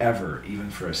was, ever, even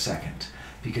for a second.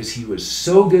 Because he was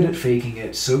so good at faking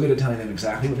it, so good at telling them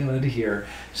exactly what they wanted to hear,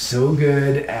 so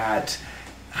good at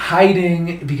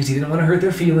hiding because he didn't want to hurt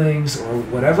their feelings or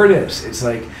whatever it is. It's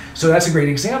like, so that's a great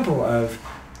example of,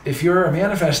 if you're a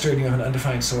manifestor and you have an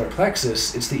undefined solar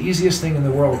plexus, it's the easiest thing in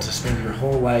the world to spend your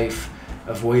whole life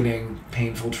avoiding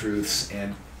painful truths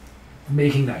and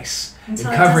making nice until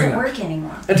and covering it doesn't work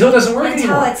anymore. Until it doesn't work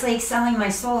anymore. Until it's like selling my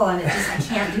soul and I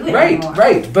can't do it anymore.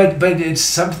 Right. But it's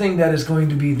something that is going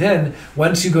to be then,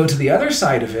 once you go to the other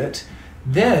side of it,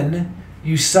 then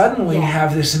you suddenly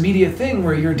have this immediate thing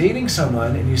where you're dating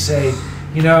someone and you say,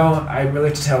 I really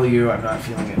have to tell you I'm not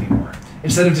feeling it anymore.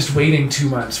 Instead of just waiting 2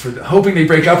 months for hoping they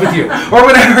break up with you or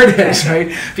whatever it is,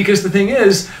 right? Because the thing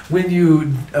is, when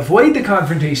you avoid the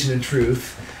confrontation and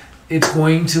truth, it's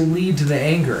going to lead to the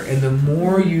anger. And the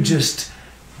more you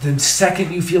the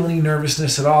second you feel any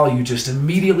nervousness at all, you just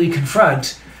immediately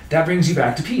confront, that brings you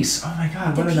back to peace. Oh my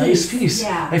God, what a nice peace.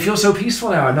 Yeah. I feel so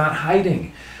peaceful now. I'm not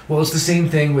hiding. Well, it's the same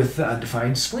thing with the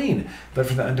undefined spleen. But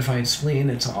for the undefined spleen,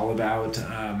 it's all about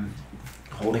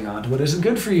holding on to what isn't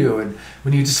good for you. And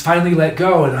when you just finally let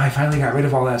go, and I finally got rid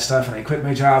of all that stuff, and I quit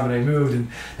my job, and I moved, and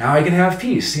now I can have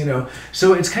peace,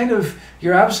 So it's kind of,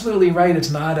 you're absolutely right.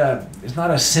 It's not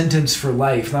a sentence for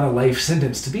life, not a life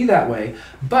sentence to be that way.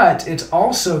 But it's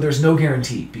also, there's no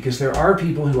guarantee, because there are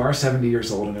people who are 70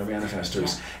 years old and they're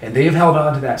manifestors, and they have held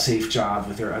on to that safe job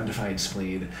with their undefined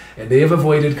spleen, and they have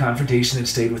avoided confrontation and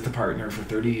stayed with the partner for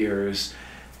 30 years.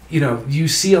 You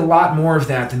see a lot more of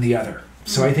that than the other.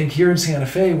 So I think here in Santa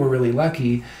Fe, we're really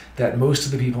lucky that most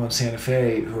of the people in Santa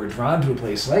Fe who are drawn to a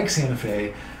place like Santa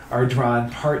Fe are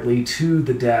drawn partly to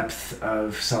the depth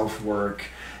of self-work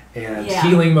and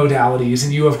healing modalities.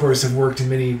 And you, of course, have worked in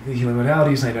many healing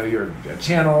modalities. I know you're a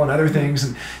channel and other things.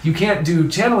 And you can't do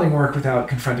channeling work without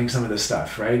confronting some of this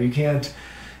stuff, right? You can't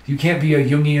be a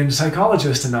Jungian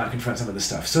psychologist and not confront some of this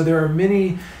stuff. So there are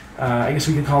many, I guess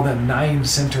we could call them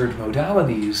 9-centered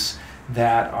modalities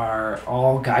that are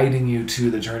all guiding you to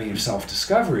the journey of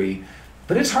self-discovery.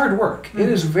 But it's hard work. It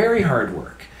is very hard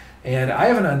work. And I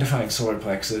have an undefined solar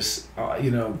plexus.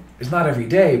 It's not every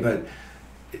day, but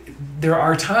there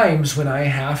are times when I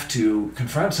have to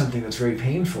confront something that's very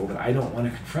painful that I don't want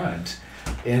to confront.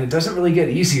 And it doesn't really get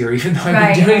easier, even though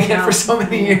I've been doing it for so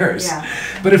many years. Yeah.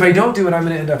 But if I don't do it, I'm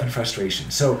going to end up in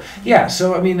frustration. So,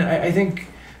 I think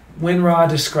when Ra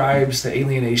describes the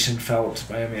alienation felt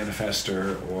by a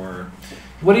manifestor, or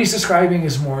what he's describing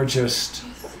is more just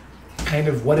kind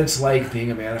of what it's like being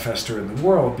a manifestor in the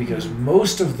world, because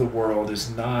most of the world is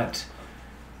not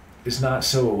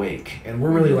so awake. And we're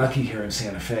really lucky here in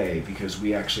Santa Fe because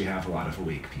we actually have a lot of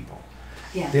awake people.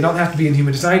 Yeah. They don't have to be in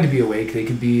human design to be awake. They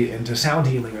could be into sound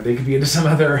healing, or they could be into some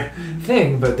other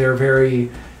thing, but they're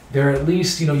at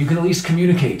least, you can at least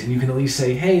communicate, and you can at least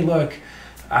say, hey, look,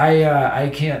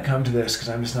 I can't come to this because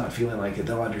I'm just not feeling like it.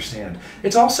 They'll understand.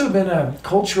 It's also been a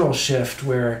cultural shift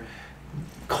where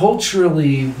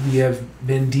culturally we have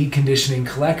been deconditioning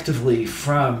collectively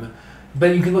from,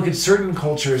 but you can look at certain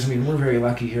cultures. We're very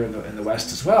lucky here in the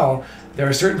West as well. There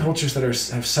are certain cultures that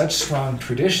have such strong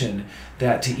tradition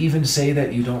that to even say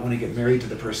that you don't want to get married to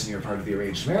the person you're part of the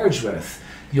arranged marriage with,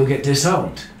 you'll get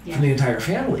disowned from the entire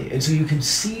family. And so you can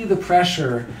see the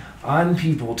pressure on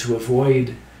people to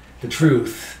avoid the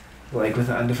truth, like with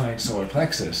the undefined solar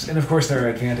plexus. And of course there are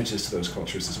advantages to those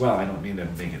cultures as well. I don't mean to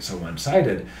make it so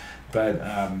one-sided, but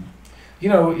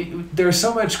there's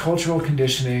so much cultural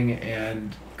conditioning,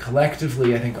 and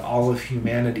collectively I think all of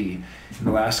humanity in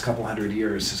the last couple hundred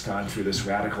years has gone through this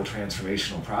radical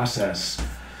transformational process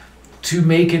to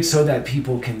make it so that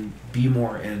people can be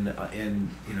more in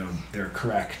their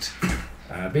correct,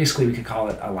 basically we could call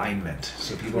it alignment.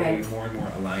 So people are getting more and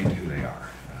more aligned to who they are.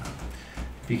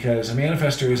 Because a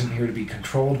manifestor isn't here to be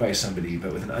controlled by somebody,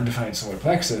 but with an undefined solar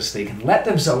plexus, they can let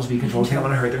themselves be controlled. They don't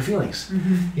want to hurt their feelings.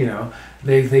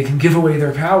 They can give away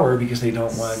their power because they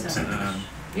don't want someone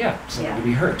to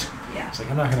be hurt. Yeah. It's like,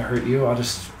 I'm not going to hurt you. I'll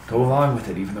just go along with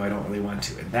it, even though I don't really want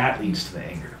to, and that leads to the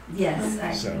anger. Yes.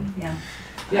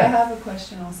 I have a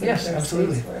question also. Yes,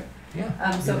 absolutely.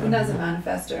 So Una's a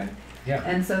manifestor. Yeah.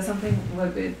 And so something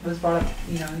was brought up,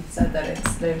 and said that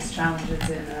there's challenges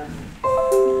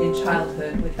in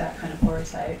childhood with that kind of aura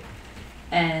type,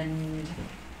 and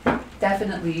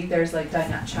definitely there's like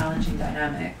challenging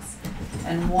dynamics.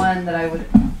 And one that I would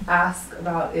ask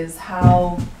about is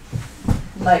how,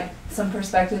 like, some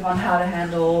perspective on how to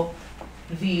handle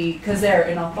because they're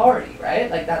in authority,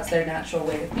 right? Like that's their natural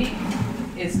way of being,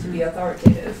 is to be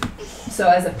authoritative. So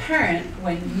as a parent,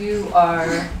 when you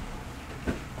are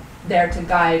there to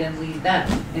guide and lead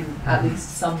them in at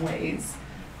least some ways,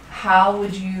 how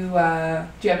would you,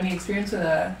 do you have any experience with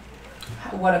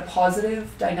what a positive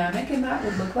dynamic in that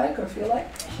would look like or feel like?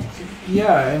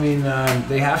 Yeah,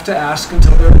 they have to ask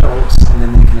until they're adults, and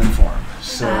then they can inform.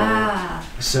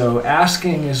 So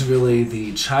asking is really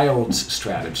the child's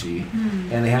strategy,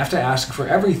 and they have to ask for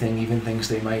everything, even things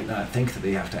they might not think that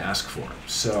they have to ask for.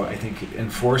 So I think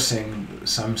enforcing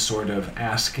some sort of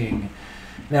asking,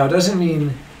 now it doesn't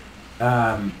mean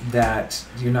that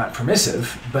you're not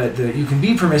permissive, but you can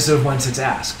be permissive once it's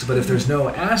asked. But if there's no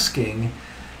asking,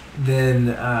 then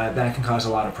that can cause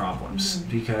a lot of problems.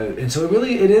 And so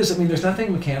it is, there's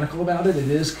nothing mechanical about it.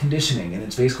 It is conditioning, and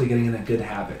it's basically getting in a good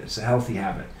habit. It's a healthy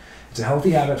habit. It's a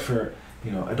healthy habit for,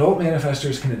 adult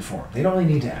manifestors can inform. They don't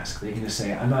really need to ask. They can just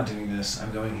say, I'm not doing this,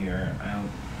 I'm going here, I'm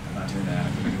not doing that,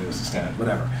 I'm going to do this instead,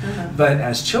 whatever. But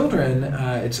as children,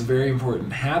 it's a very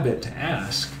important habit to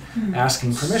ask,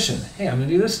 asking permission. Hey, I'm going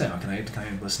to do this now. Can I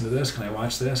listen to this? Can I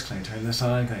watch this? Can I turn this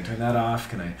on? Can I turn that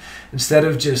off? Instead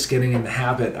of just getting in the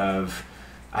habit of,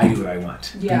 I do what I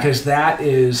want, because that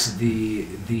is the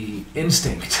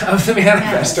instinct of the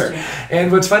manifestor. And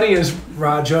what's funny is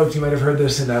Rod joked, you might have heard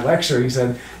this in that lecture, he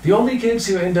said, the only kids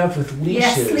who end up with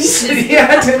leashes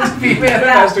tend to be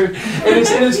manifestors. And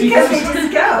it's because they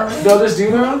just go. They'll just do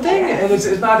their own thing. And it's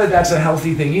not that that's a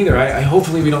healthy thing either. I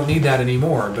hopefully we don't need that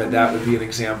anymore, but that would be an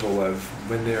example of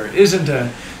when there isn't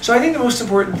a... So I think the most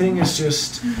important thing is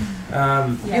just,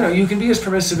 you can be as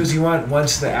permissive as you want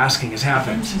once the asking has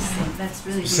happened. Interesting. That's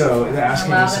really beautiful. So the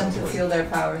asking allow is them important. to feel their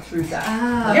power through that.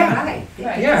 Oh, right.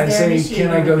 Yeah, and say, can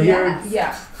I go here?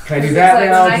 Yeah. Can I do that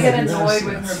now? When I get annoyed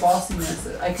with her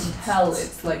bossiness, I can tell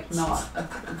it's like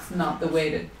it's not the way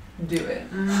to do it.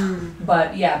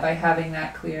 But yeah, by having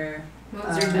that clear.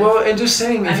 And just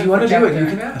saying, if you want to do it, you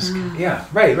can ask. Yeah,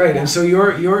 right. Yeah. And so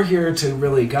you're here to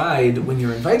really guide when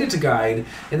you're invited to guide.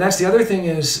 And that's the other thing,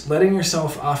 is letting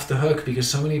yourself off the hook, because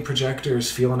so many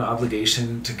projectors feel an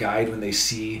obligation to guide when they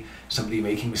see somebody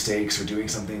making mistakes or doing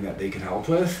something that they could help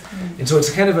with. And so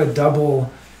it's kind of a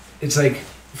double, it's like,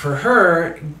 for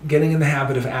her, getting in the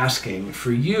habit of asking.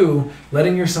 For you,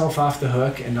 letting yourself off the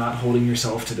hook and not holding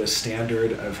yourself to the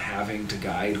standard of having to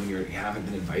guide when you haven't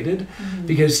been invited.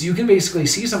 Because you can basically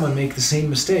see someone make the same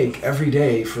mistake every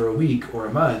day for a week or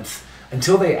a month.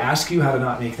 Until they ask you how to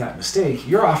not make that mistake,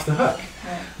 you're off the hook.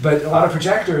 Right. But a lot of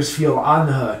projectors feel on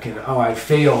the hook and, I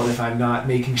failed if I'm not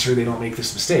making sure they don't make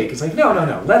this mistake. It's like, no.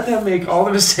 Let them make all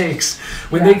the mistakes.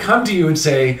 When they come to you and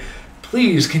say,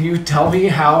 please, can you tell me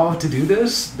how to do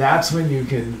this? That's when you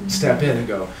can step in and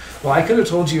go, well, I could have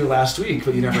told you last week,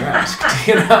 but you never asked,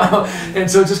 And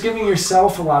so just giving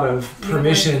yourself a lot of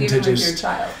permission to just... Your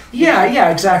child. Yeah,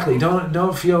 exactly.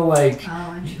 Don't feel like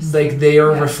they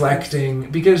are reflecting,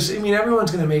 because,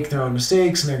 everyone's going to make their own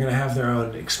mistakes and they're going to have their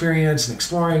own experience and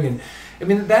exploring, and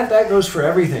that goes for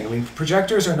everything.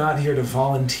 Projectors are not here to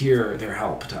volunteer their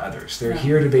help to others. They're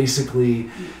here to basically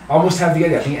almost have the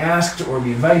idea, be asked or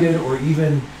be invited, or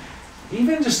even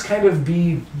just kind of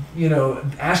be,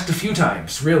 asked a few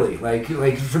times, really,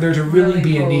 like for there to really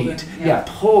be a need.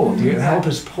 Pulled. Your help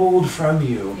is pulled from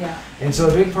you. And so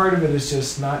a big part of it is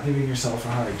just not giving yourself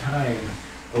a hard time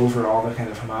over all the kind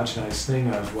of homogenized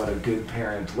thing of what a good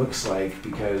parent looks like,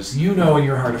 because in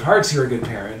your heart of hearts you're a good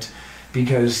parent,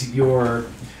 because you're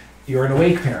an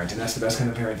awake parent, and that's the best kind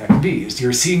of parent that can be. Is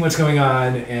you're seeing what's going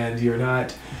on, and you're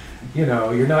not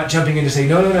jumping in to say,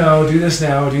 no, do this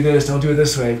now, do this, don't do it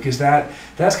this way, because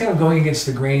that's kind of going against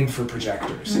the grain for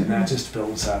projectors, and that just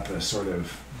builds up a sort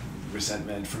of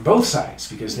resentment from both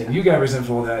sides, because then you get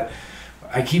resentful that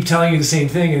I keep telling you the same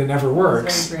thing and it never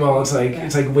works. Well, it's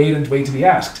like wait to be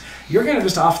asked. You're kind of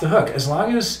just off the hook, as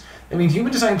long as.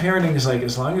 Human design parenting is like,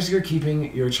 as long as you're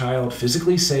keeping your child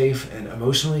physically safe and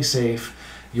emotionally safe,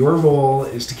 your role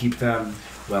is to keep them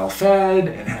well fed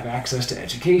and have access to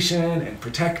education and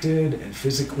protected and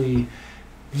physically,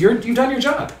 you've done your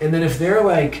job. And then if they're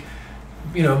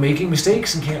making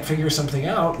mistakes and can't figure something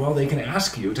out, well, they can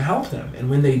ask you to help them. And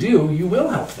when they do, you will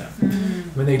help them.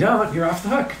 When they don't, you're off the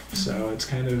hook. So it's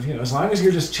kind of, as long as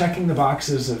you're just checking the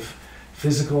boxes of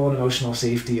physical and emotional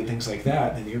safety and things like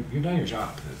that, then you've done your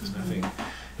job. There's nothing.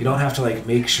 You don't have to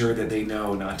make sure that they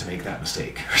know not to make that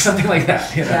mistake or something like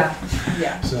that.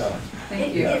 Yeah. So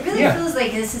thank you. It really feels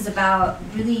like this is about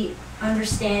really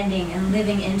understanding and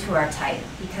living into our type,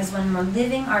 because when we're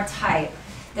living our type,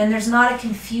 then there's not a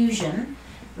confusion.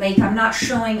 I'm not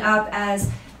showing up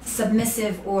as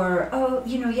submissive or I'll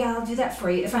do that for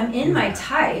you. If I'm in my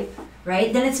type,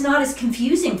 right, then it's not as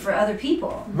confusing for other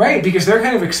people. Right, because they're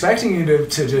kind of expecting you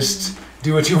to just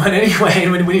do what you want anyway,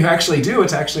 and when you actually do,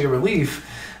 it's actually a relief.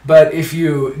 But if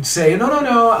you say, no,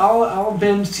 I'll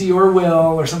bend to your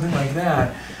will or something like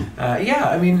that, really...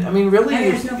 And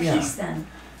there's no peace then.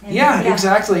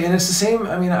 Exactly. And it's the same,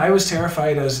 I was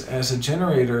terrified as a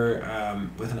generator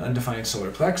with an undefined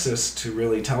solar plexus to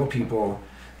really tell people,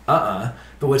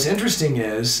 But what's interesting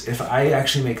is if I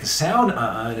actually make the sound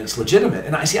and it's legitimate,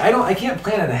 and I can't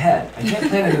plan it ahead. I can't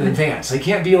plan it in advance. I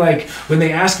can't be like, when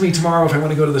they ask me tomorrow if I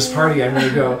want to go to this party, I'm going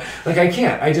to go. I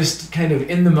can't. I just kind of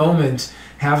in the moment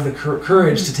have the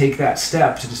courage to take that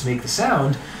step to just make the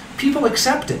sound. People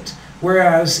accept it.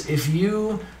 Whereas if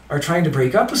you are trying to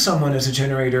break up with someone as a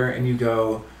generator and you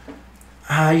go,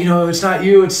 it's not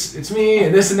you, it's me,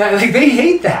 and this and that. They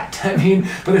hate that.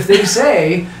 But if they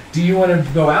say, do you want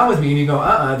to go out with me? And you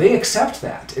go, they accept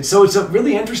that. It's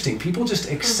really interesting. People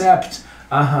just accept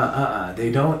They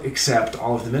don't accept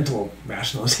all of the mental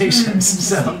rationalizations.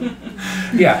 So,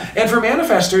 yeah. And for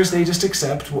manifestors, they just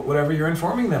accept whatever you're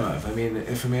informing them of. I mean,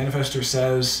 if a manifestor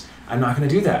says, I'm not going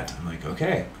to do that, I'm like,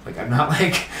 okay. Like, I'm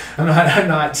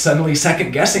not suddenly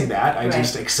second guessing that. I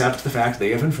just accept the fact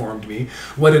they have informed me.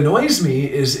 What annoys me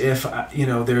is if,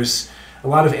 there's a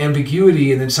lot of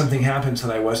ambiguity and then something happens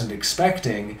that I wasn't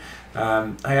expecting.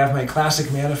 I have my classic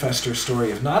manifestor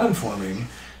story of not informing.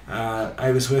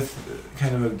 I was with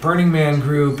kind of a Burning Man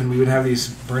group, and we would have these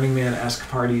Burning Man-esque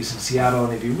parties in Seattle,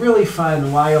 and they'd be really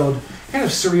fun, wild, kind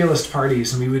of surrealist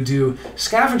parties, and we would do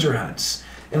scavenger hunts.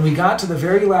 And we got to the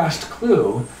very last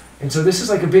clue, and so this is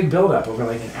like a big build-up over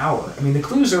like an hour. I mean, the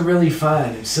clues are really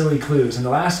fun and silly clues, and the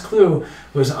last clue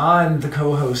was on the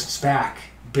co-host's back.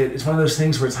 But it's one of those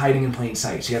things where it's hiding in plain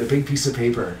sight. She had a big piece of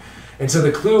paper, and so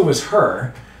the clue was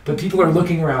her, but people are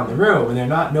looking around the room, and they're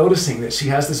not noticing that she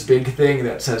has this big thing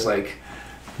that says, like,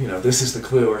 this is the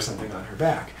clue or something on her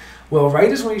back. Well,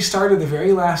 right as when we started the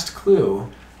very last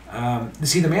clue,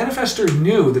 the manifestor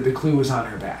knew that the clue was on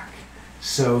her back.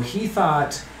 So he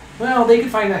thought, well, they could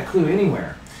find that clue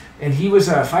anywhere. And he was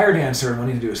a fire dancer and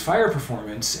wanting to do his fire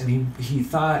performance, and he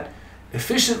thought,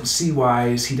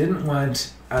 efficiency-wise, he didn't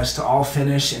want us to all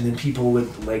finish and then people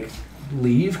would, like,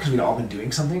 leave because we'd all been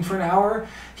doing something for an hour.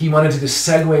 He wanted to just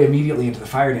segue immediately into the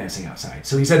fire dancing outside.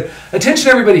 So he said, attention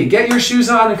everybody, get your shoes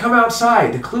on and come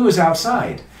outside. The clue is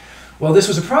outside. Well, this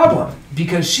was a problem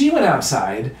because she went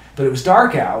outside, but it was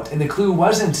dark out and the clue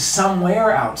wasn't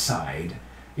somewhere outside.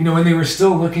 When they were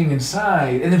still looking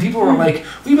inside. And then people were like,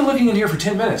 we've been looking in here for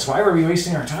 10 minutes. Why were we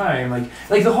wasting our time?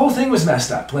 Like the whole thing was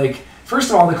messed up. Like, first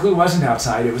of all, the clue wasn't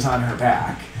outside. It was on her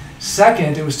back.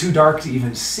 Second, it was too dark to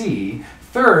even see.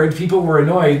 Third, people were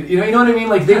annoyed. You know what I mean?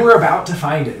 Like, they were about to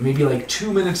find it, maybe like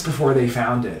 2 minutes before they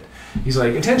found it. He's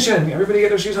like, attention, everybody get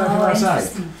their shoes on and come outside.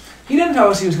 He didn't tell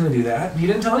us he was going to do that. He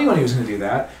didn't tell anyone he was going to do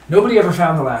that. Nobody ever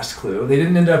found the last clue. They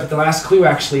didn't end up, the last clue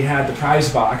actually had the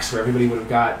prize box where everybody would have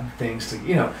got things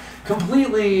to,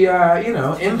 completely,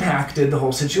 impacted the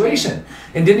whole situation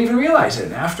and didn't even realize it.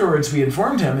 And afterwards, we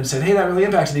informed him and said, hey, that really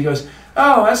impacted. He goes,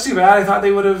 oh, that's too bad. I thought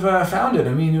they would have found it.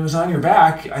 I mean, it was on your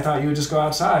back. I thought you would just go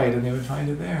outside and they would find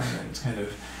it there. And it's kind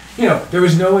of, there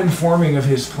was no informing of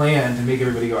his plan to make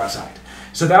everybody go outside.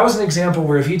 So that was an example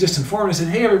where if he just informed and said,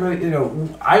 hey, everybody,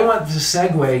 I want to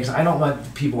segue because I don't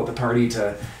want people at the party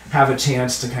to have a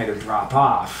chance to kind of drop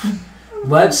off.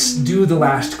 Let's do the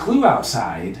last clue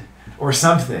outside or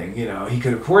something, he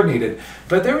could have coordinated.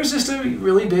 But there was just a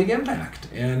really big impact.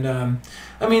 And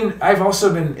I've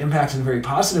also been impacted in very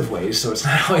positive ways, so it's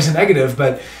not always a negative,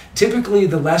 but typically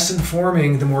the less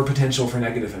informing, the more potential for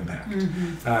negative impact.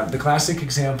 Mm-hmm. The classic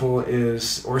example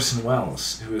is Orson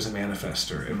Welles, who is a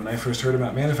manifestor. And when I first heard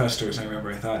about manifestors, I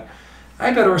remember I thought,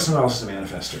 I bet Orson Welles is a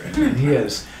manifestor, and he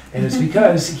is. And it's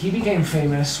because he became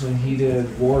famous when he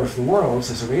did War of the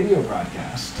Worlds as a radio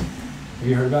broadcast. Have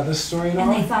you heard about this story at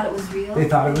all? And they thought it was real? They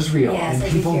thought it was real, yes,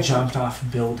 and people jumped off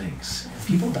buildings.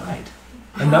 People died.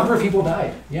 A number of people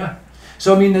died, yeah.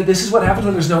 So, this is what happens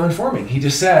when there's no informing. He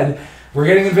just said, we're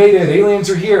getting invaded, aliens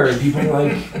are here, and people,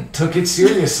 took it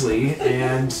seriously,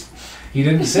 and he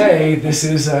didn't say, this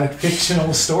is a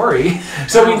fictional story.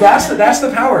 So, that's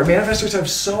the power. Manifestors have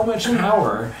so much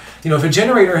power. If a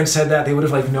generator had said that, they would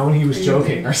have, known he was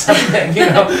joking or something,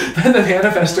 But the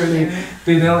manifestor,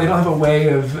 they don't have a way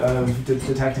of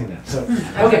detecting that. So,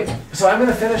 okay, so I'm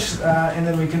going to finish, and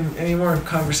then any more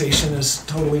conversation is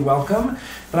totally welcome.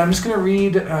 But I'm just going to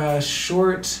read a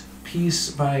short piece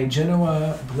by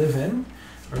Genoa Bliven.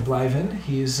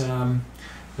 He's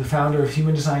the founder of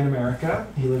Human Design America.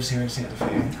 He lives here in Santa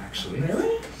Fe, actually.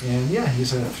 Really? And yeah,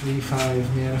 he's a 3-5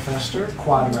 manifestor,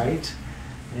 quadrite.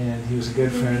 And he was a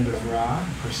good friend of Ra, a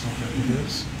personal friend of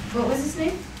his. What was his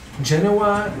name?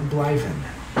 Genoa Bliven.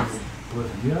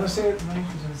 Do you know how to say it, Mike?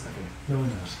 No one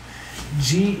knows.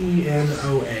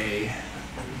 Genoabliven.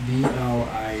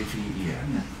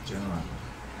 Genoa.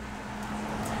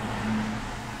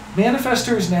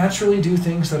 Manifestors naturally do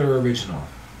things that are original.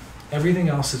 Everything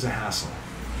else is a hassle.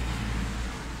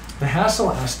 The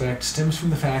hassle aspect stems from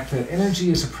the fact that energy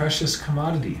is a precious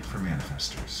commodity for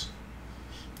manifestors.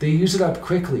 They use it up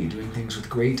quickly, doing things with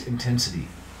great intensity.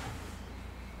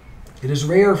 It is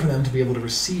rare for them to be able to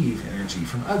receive energy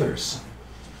from others.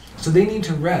 So they need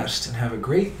to rest and have a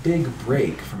great big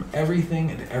break from everything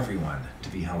and everyone to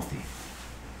be healthy.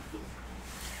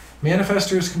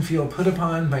 Manifestors can feel put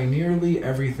upon by nearly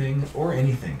everything or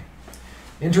anything.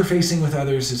 Interfacing with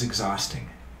others is exhausting.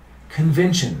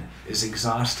 Convention is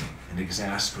exhausting and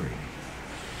exasperating.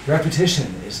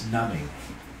 Repetition is numbing.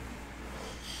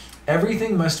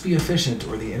 Everything must be efficient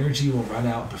or the energy will run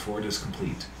out before it is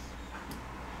complete.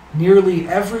 Nearly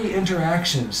every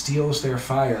interaction steals their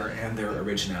fire and their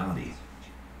originality.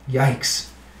 Yikes.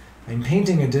 I'm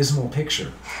painting a dismal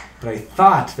picture, but I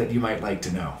thought that you might like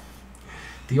to know.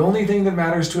 The only thing that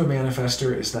matters to a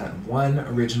manifestor is that one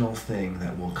original thing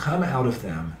that will come out of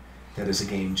them that is a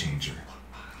game changer.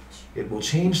 It will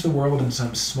change the world in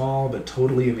some small but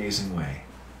totally amazing way.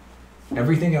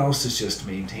 Everything else is just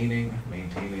maintaining.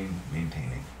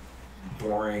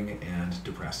 Boring and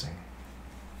depressing.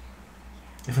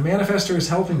 If a manifestor is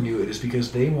helping you, it is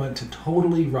because they want to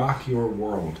totally rock your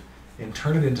world and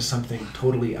turn it into something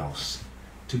totally else,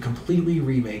 to completely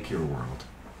remake your world.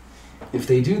 If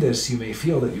they do this, you may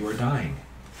feel that you are dying.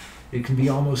 It can be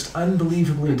almost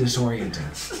unbelievably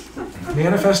disorienting.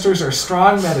 Manifestors are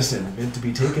strong medicine, meant to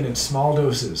be taken in small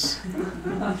doses.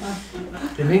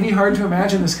 It may be hard to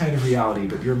imagine this kind of reality,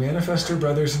 but your manifestor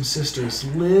brothers and sisters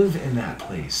live in that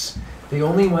place. They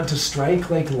only want to strike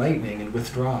like lightning and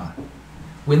withdraw.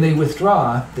 When they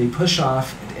withdraw, they push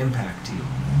off and impact you.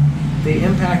 They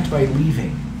impact by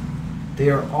leaving. They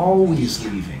are always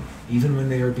leaving, even when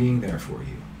they are being there for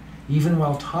you. Even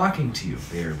while talking to you,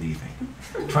 they are leaving,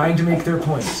 trying to make their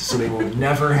points so they will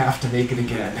never have to make it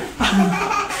again.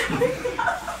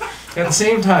 At the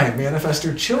same time,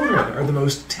 manifestor children are the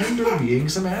most tender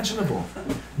beings imaginable,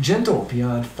 gentle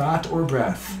beyond thought or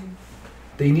breath.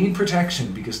 They need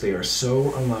protection because they are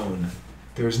so alone.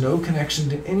 There is no connection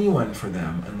to anyone for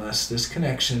them unless this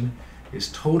connection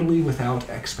is totally without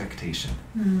expectation.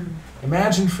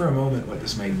 Imagine for a moment what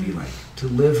this might be like, to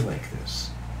live like this.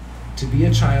 To be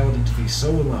a child and to be so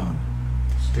alone.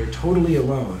 They're totally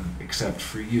alone except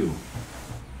for you.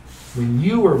 When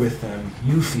you are with them,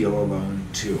 you feel alone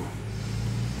too.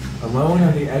 Alone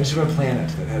on the edge of a planet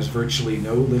that has virtually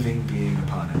no living being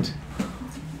upon it.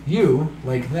 You,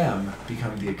 like them,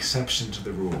 become the exception to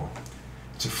the rule.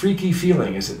 It's a freaky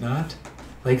feeling, is it not?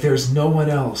 Like there's no one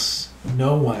else.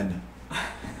 No one.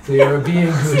 They are a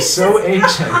being who is so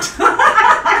ancient.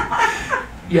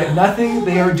 Yet nothing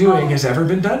they are doing has ever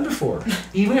been done before.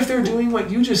 Even if they're doing what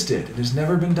you just did, it has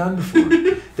never been done before.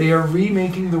 They are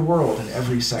remaking the world in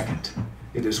every second.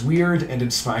 It is weird and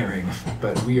inspiring,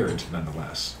 but weird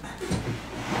nonetheless.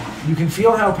 You can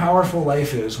feel how powerful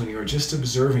life is when you are just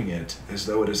observing it as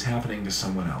though it is happening to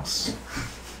someone else.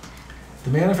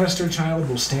 The manifestor child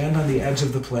will stand on the edge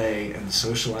of the play and the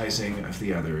socializing of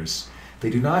the others. They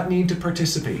do not need to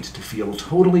participate to feel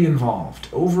totally involved,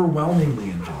 overwhelmingly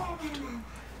involved.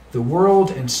 The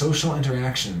world and social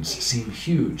interactions seem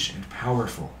huge and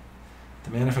powerful.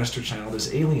 The manifestor child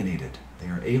is alienated. They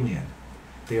are alien.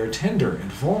 They are tender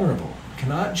and vulnerable,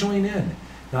 cannot join in,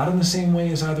 not in the same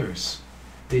way as others.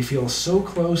 They feel so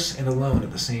close and alone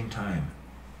at the same time.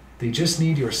 They just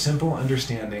need your simple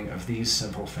understanding of these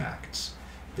simple facts.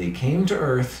 They came to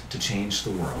Earth to change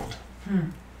the world.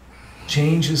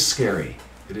 Change is scary.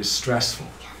 It is stressful.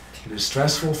 It is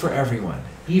stressful for everyone,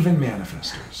 even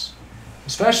manifestors.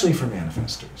 Especially for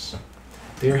manifestors.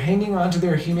 They are hanging on to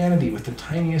their humanity with the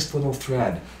tiniest little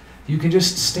thread. You can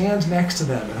just stand next to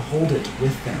them and hold it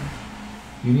with them.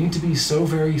 You need to be so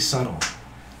very subtle.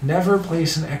 Never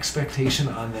place an expectation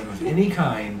on them of any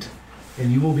kind,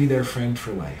 and you will be their friend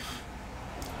for life.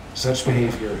 Such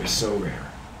behavior is so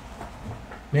rare.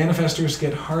 Manifestors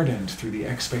get hardened through the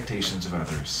expectations of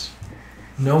others.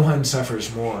 No one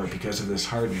suffers more because of this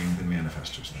hardening than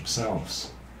manifestors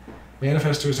themselves.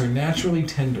 Manifestors are naturally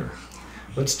tender.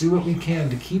 Let's do what we can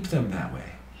to keep them that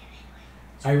way.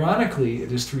 Ironically,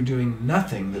 it is through doing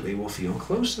nothing that they will feel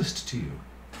closest to you.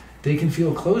 They can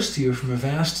feel close to you from a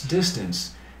vast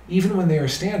distance, even when they are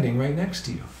standing right next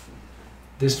to you.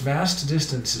 This vast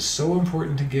distance is so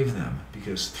important to give them,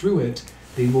 because through it,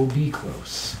 they will be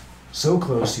close. So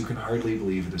close you can hardly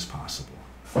believe it is possible.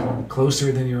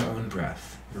 Closer than your own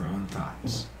breath, your own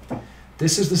thoughts.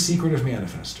 This is the secret of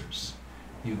manifestors.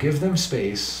 You give them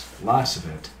space, lots of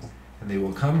it, and they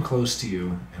will come close to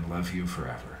you and love you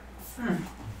forever.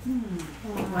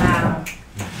 Wow.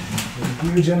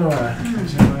 Thank you, Genoa.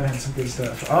 Genoa had some good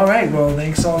stuff. All right, well,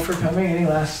 thanks all for coming. Any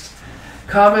last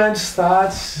comments,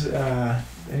 thoughts?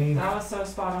 Any? That was so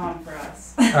spot on for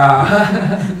us.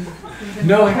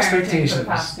 No Parenting expectations. for the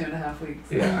past 2.5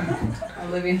 weeks. Yeah.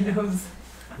 Olivia knows.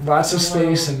 Lots of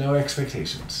space and no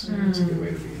expectations. That's a good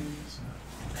way to be.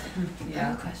 Yeah. I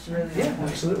have a question. Really Yeah,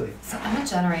 important. absolutely. So I'm a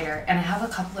generator, and I have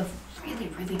a couple of really,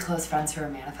 really close friends who are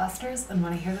manifestors. And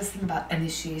when I hear this thing about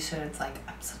initiation, it's like,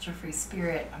 I'm such a free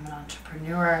spirit. I'm an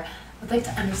entrepreneur. I'd like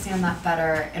to understand that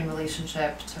better in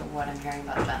relationship to what I'm hearing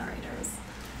about generators.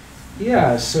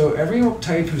 Yeah, so every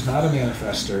type who's not a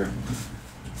manifestor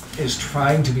is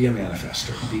trying to be a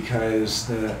manifestor because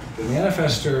the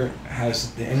manifestor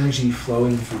has the energy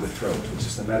flowing through the throat, which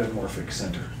is the metamorphic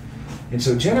center. And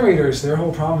so generators, their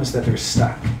whole problem is that they're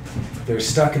stuck. They're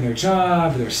stuck in their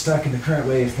job, they're stuck in the current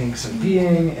way of things are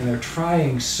being, and they're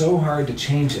trying so hard to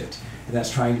change it. And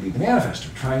that's trying to be the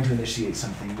manifestor, trying to initiate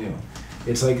something new.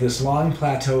 It's like this long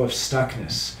plateau of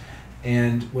stuckness.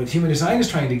 And what human design is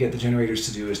trying to get the generators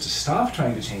to do is to stop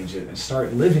trying to change it and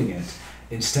start living it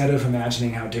instead of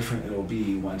imagining how different it'll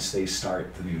be once they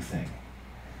start the new thing.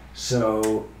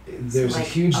 So there's a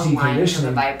huge deconditioning. To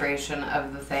the vibration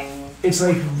of the thing. It's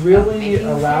like really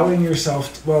allowing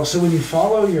yourself, so when you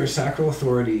follow your sacral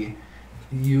authority,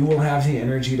 you will have the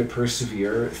energy to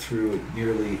persevere through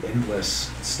nearly endless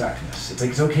stuckness. It's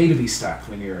like it's okay to be stuck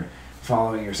when you're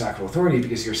following your sacral authority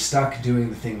because you're stuck doing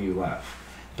the thing you love.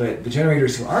 But the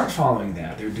generators who aren't following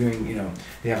that, they're doing,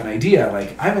 they have an idea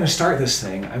like, I'm going to start this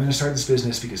thing, I'm going to start this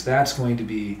business because that's going to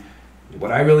be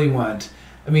what I really want.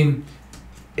 I mean,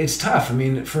 it's tough. I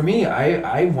mean, for me,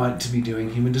 I want to be doing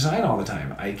human design all the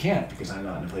time. I can't because I'm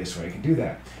not in a place where I can do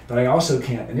that. But I also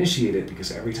can't initiate it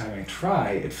because every time I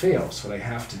try, it fails. What I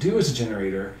have to do as a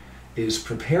generator is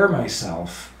prepare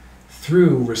myself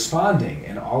through responding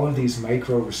and all of these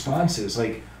micro responses.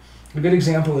 Like, a good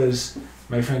example is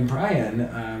my friend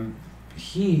Brian.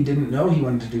 He didn't know he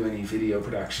wanted to do any video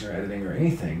production or editing or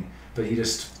anything, but he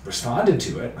just responded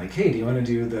to it, like, hey, do you want to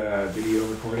do the video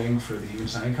recording for the Human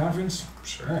Design Conference?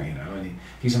 Sure, and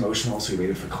he's emotional, so he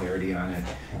waited for clarity on it.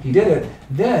 He did it.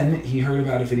 Then he heard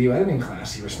about a video editing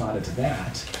class. He responded to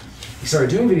that. He started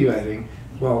doing video editing.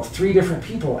 Well, 3 different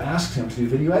people asked him to do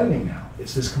video editing now.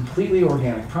 It's this completely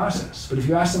organic process. But if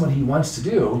you ask him what he wants to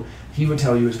do, he would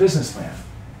tell you his business plan.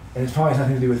 And it's probably has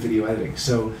nothing to do with video editing.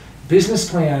 So business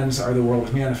plans are the world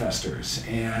of manifestors.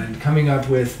 And coming up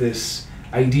with this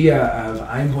idea of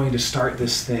I'm going to start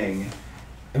this thing.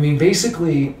 I mean,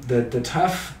 basically, the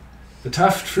tough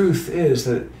truth is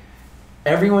that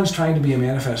everyone's trying to be a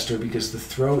manifestor because the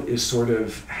throat is sort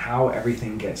of how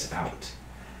everything gets out.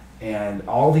 And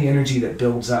all the energy that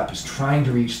builds up is trying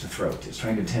to reach the throat. It's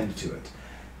trying to tend to it.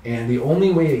 And the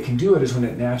only way it can do it is when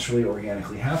it naturally,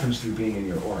 organically happens through being in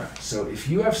your aura. So if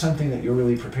you have something that you're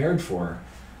really prepared for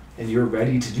and you're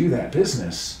ready to do that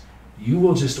business, you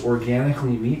will just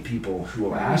organically meet people who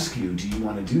will ask you, do you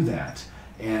want to do that?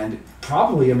 And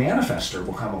probably a manifestor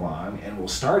will come along and will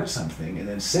start something and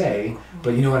then say,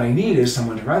 but you know what I need is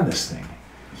someone to run this thing.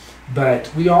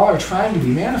 But we all are trying to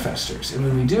be manifestors. And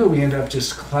when we do, we end up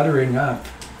just cluttering up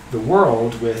the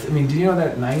world with, do you know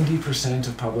that 90%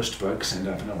 of published books end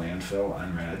up in a landfill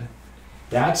unread?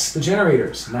 That's the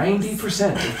generators.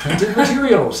 90% of printed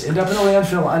materials end up in a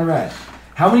landfill unread.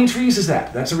 How many trees is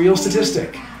that? That's a real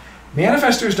statistic.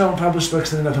 Manifestors don't publish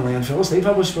books that end up in landfills. They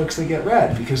publish books that get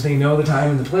read because they know the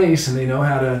time and the place and they know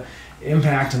how to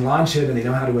impact and launch it and they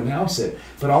know how to announce it.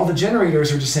 But all the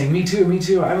generators are just saying, me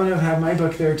too, I want to have my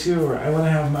book there too, or I want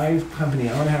to have my company,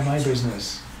 I want to have my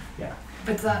business. Yeah.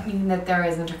 But does that mean that there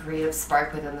isn't a creative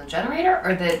spark within the generator,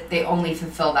 or that they only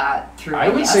fulfill that through I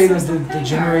would say that the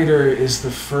generator is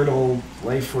the fertile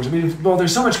life force.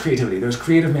 There's so much creativity. There's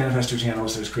creative manifestor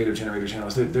channels, there's creative generator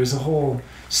channels. There's a whole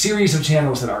series of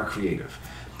channels that are creative.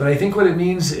 But I think what it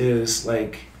means is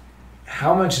like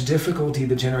how much difficulty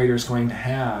the generator is going to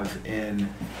have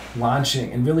in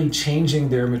launching and really changing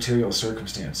their material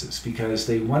circumstances, because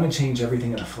they want to change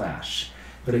everything in a flash,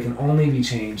 but it can only be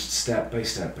changed step by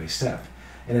step by step.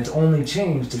 And it's only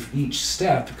changed if each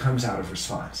step comes out of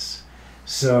response.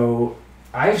 So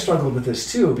I've struggled with this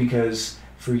too, because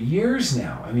for years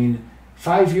now,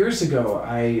 5 years ago,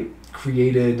 I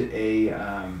created a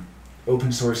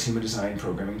open source human design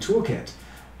programming toolkit.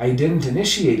 I didn't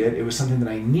initiate it. It was something that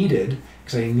I needed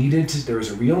because there was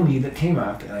a real need that came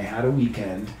up and I had a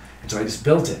weekend, and so I just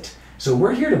built it. So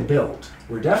we're here to build.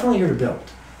 We're definitely here to build.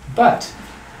 But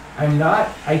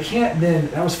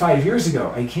that was 5 years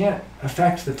ago. I can't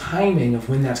affect the timing of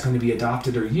when that's going to be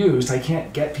adopted or used. I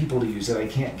can't get people to use it. I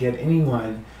can't get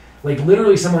anyone,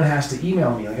 literally someone has to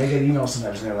email me. I get emails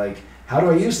sometimes and they're like, how do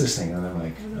I use this thing? And I'm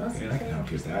like, okay, I can help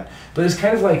you with that. But it's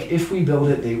kind of like, if we build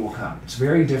it, they will come. It's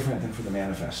very different than for the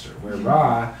manifestor, where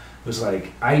Ra was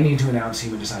like, I need to announce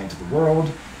human design to the world.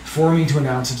 For me to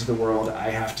announce it to the world, I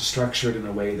have to structure it in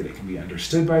a way that it can be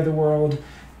understood by the world.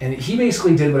 And he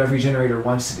basically did what every generator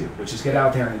wants to do, which is get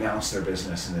out there and announce their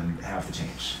business and then have the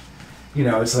change.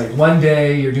 It's like one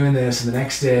day you're doing this and the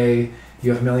next day you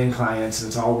have 1 million clients and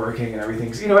it's all working and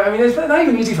everything's, it's not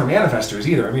even easy for manifestors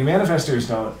either. Manifestors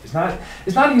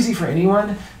it's not easy for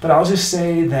anyone, but I'll just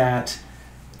say that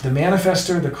the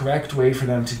manifestor, the correct way for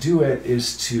them to do it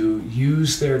is to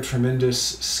use their tremendous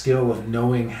skill of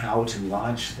knowing how to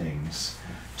launch things,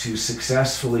 to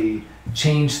successfully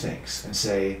change things and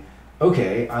say,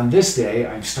 okay, on this day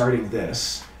I'm starting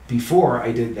this, before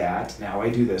I did that, now I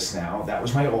do this now. That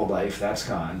was my old life, that's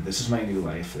gone. This is my new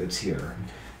life, it's here.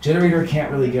 Generator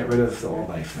can't really get rid of the old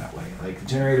life that way. Like,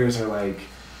 generators are like,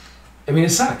 I mean,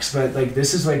 it sucks, but like,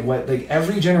 this is like what, like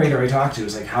every generator I talk to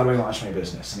is like, how do I launch my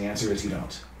business? And the answer is you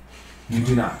don't. You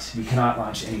do not. You cannot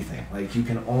launch anything. Like, you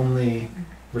can only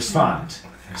respond.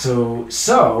 So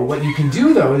what you can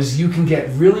do though is you can get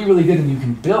really, really good and you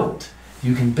can build.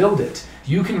 You can build it.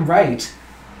 You can write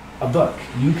a book.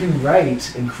 You can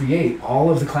write and create all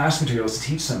of the class materials to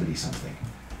teach somebody something.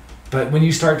 But when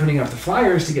you start putting up the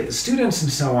flyers to get the students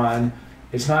and so on,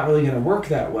 it's not really going to work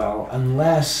that well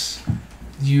unless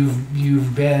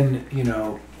you've been, you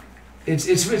know,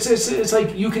 it's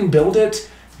like you can build it.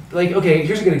 Like, okay,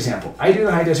 here's a good example. I do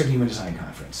the High Desert Human Design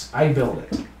Conference. I build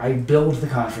it. I build the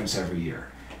conference every year.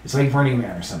 It's like Burning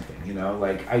Man or something, you know?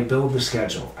 Like, I build the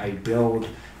schedule. I build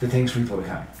the things for people to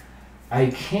come. I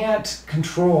can't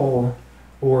control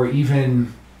or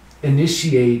even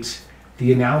initiate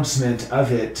the announcement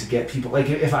of it to get people. Like,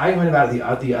 if I went about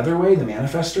it the other way, the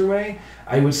manifestor way,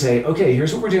 I would say, okay,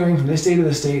 here's what we're doing from this day to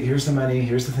this date. Here's the money.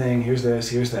 Here's the thing. Here's this.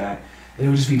 Here's that. And it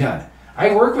would just be done.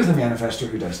 I work with a manifestor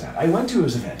who does that. I went to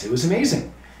his event. It was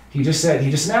amazing. He just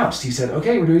announced. He said,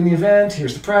 okay, we're doing the event.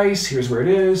 Here's the price. Here's where it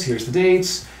is. Here's the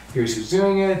dates. Here's who's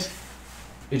doing it.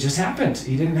 It just happened.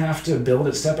 He didn't have to build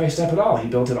it step by step at all. He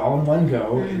built it all in one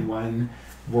go, in one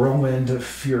whirlwind of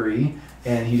fury,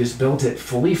 and he just built it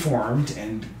fully formed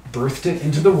and birthed it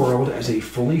into the world as a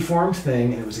fully formed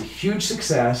thing, and it was a huge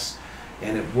success,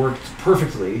 and it worked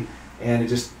perfectly, and it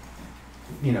just,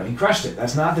 you know, he crushed it.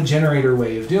 That's not the generator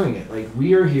way of doing it. Like,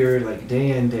 we are here, like,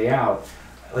 day in, day out.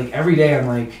 Like, every day I'm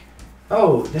like,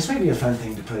 oh, this might be a fun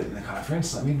thing to put in the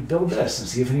conference. Let me build this and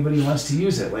see if anybody wants to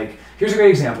use it. Like, here's a great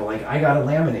example. Like, I got a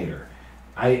laminator.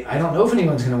 I don't know if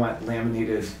anyone's going to want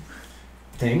laminated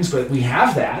things, but we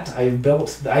have that. I have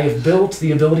built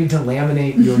the ability to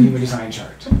laminate your human design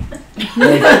chart. Like,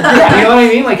 yeah, you know what I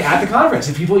mean? Like, at the conference,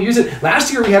 if people use it.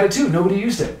 Last year we had it too. Nobody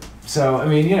used it. So, I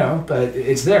mean, you know, but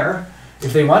it's there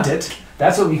if they want it.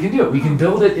 That's what we can do. We can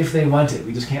build it if they want it.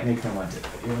 We just can't make them want it.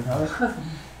 You want to call it?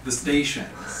 The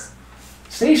stations.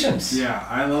 Stations. Yeah,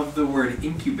 I love the word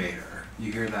incubator.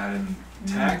 You hear that in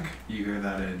tech, you hear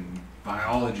that in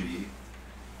biology.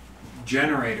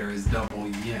 Generator is double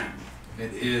yin.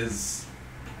 It is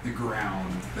the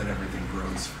ground that everything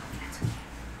grows from.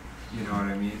 You know what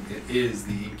I mean? It is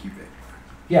the incubator.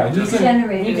 Yeah,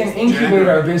 we can incubate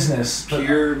our business.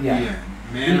 Pure yin.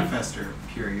 Manifestor,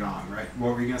 pure yang, right?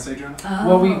 What were you going to say, Jonah?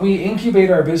 Well, we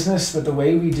incubate our business, but the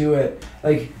way we do it,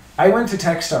 like, I went to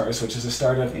Techstars, which is a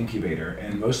startup incubator,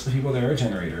 and most of the people there are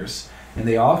generators, and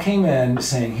they all came in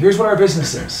saying, here's what our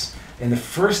business is. And the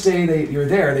first day you're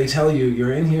there, they tell you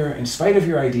you're in here in spite of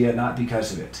your idea, not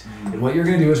because of it. And what you're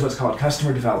going to do is what's called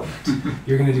customer development.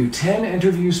 You're going to do 10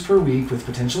 interviews per week with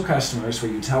potential customers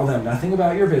where you tell them nothing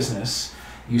about your business.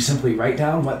 You simply write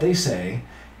down what they say,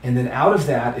 and then out of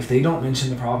that, if they don't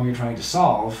mention the problem you're trying to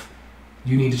solve,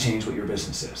 you need to change what your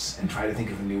business is and try to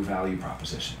think of a new value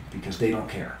proposition because they don't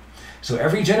care. So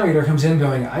every generator comes in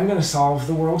going, I'm going to solve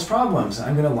the world's problems.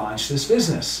 I'm going to launch this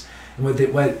business. And what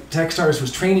Techstars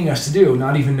was training us to do,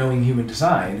 not even knowing human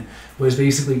design, was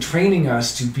basically training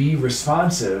us to be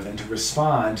responsive and to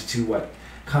respond to what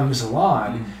comes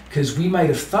along, because we might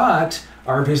have thought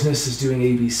our business is doing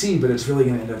ABC, but it's really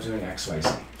going to end up doing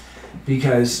XYZ.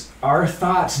 Because our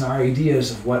thoughts and our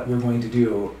ideas of what we're going to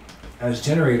do as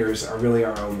generators are really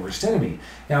our own worst enemy.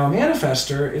 Now, a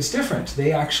manifestor is different.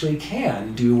 They actually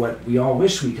can do what we all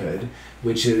wish we could,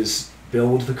 which is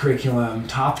build the curriculum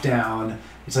top down.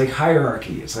 It's like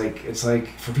hierarchy. It's like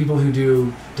for people who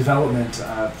do development,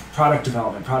 product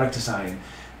design.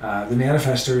 The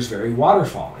manifestor is very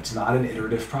waterfall. It's not an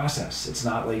iterative process. It's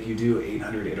not like you do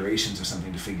 800 iterations of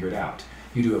something to figure it out.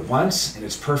 You do it once, and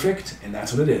it's perfect, and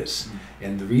that's what it is.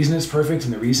 And the reason it's perfect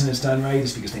and the reason it's done right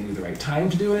is because they knew the right time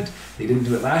to do it. They didn't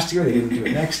do it last year. They didn't do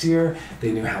it next year.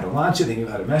 They knew how to launch it. They knew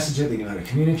how to message it. They knew how to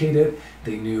communicate it.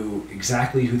 They knew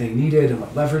exactly who they needed and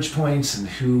what leverage points and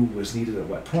who was needed at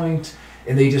what point.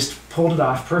 And they just pulled it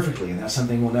off perfectly, and that's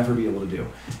something we'll never be able to do.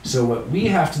 So what we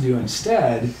have to do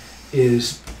instead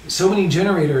is, so many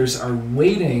generators are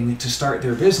waiting to start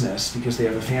their business because they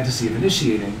have a fantasy of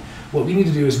initiating. What we need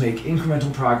to do is make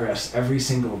incremental progress every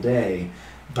single day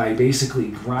by basically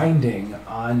grinding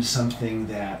on something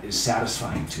that is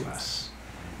satisfying to us.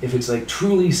 If it's like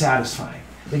truly satisfying.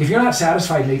 Like if you're not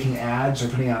satisfied making ads or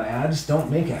putting out ads, don't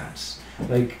make ads.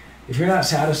 Like if you're not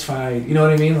satisfied, you know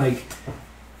what I mean? Like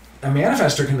a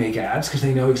manifestor can make ads because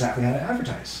they know exactly how to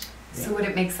advertise. So would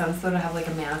it make sense though to have like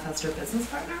a manifestor business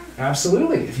partner?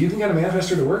 Absolutely. If you can get a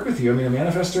manifestor to work with you, I mean, a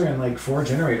manifestor and like 4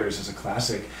 generators is a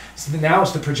classic. So now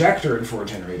it's the projector in 4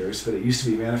 generators, but it used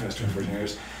to be a manifestor in 4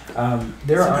 generators.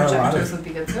 There are a lot of... projectors would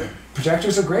be good too?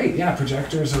 Projectors are great, yeah.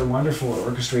 Projectors are wonderful at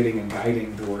orchestrating and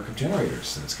guiding the work of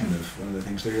generators. That's kind of one of the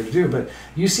things they're here to do. But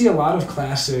you see a lot of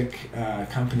classic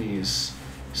companies,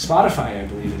 Spotify, I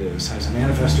believe it is, has a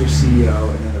manifestor CEO,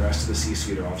 and then the rest of the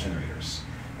C-suite are all generators.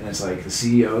 And it's like the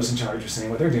CEO is in charge of saying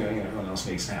what they're doing, and everyone else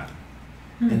makes it happen.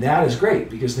 And that is great,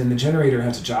 because then the generator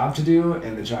has a job to do,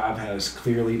 and the job has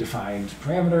clearly defined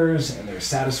parameters, and they're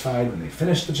satisfied when they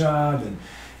finish the job, and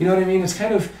you know what I mean? It's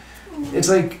kind of, it's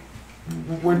like,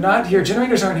 we're not here,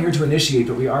 generators aren't here to initiate,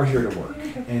 but we are here to work.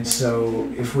 And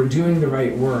so if we're doing the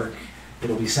right work,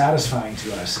 it'll be satisfying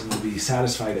to us, and we'll be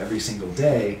satisfied every single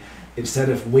day, instead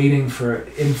of waiting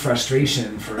in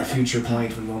frustration for a future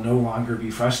point when we'll no longer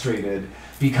be frustrated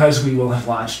because we will have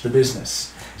launched the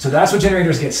business. So that's what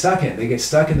generators get stuck in. They get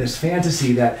stuck in this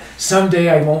fantasy that someday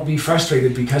I won't be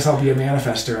frustrated because I'll be a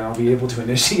manifestor and I'll be able to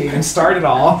initiate and start it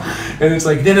all. And it's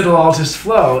like, then it'll all just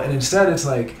flow. And instead it's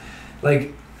like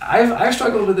I've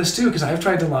struggled with this too, because I've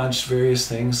tried to launch various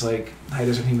things like High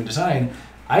Desert Human Design.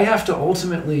 I have to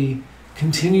ultimately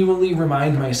continually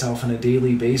remind myself on a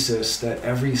daily basis that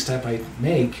every step I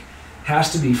make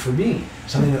has to be for me,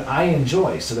 something that I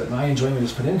enjoy, so that my enjoyment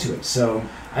is put into it. So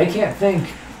I can't think,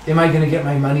 am I going to get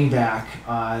my money back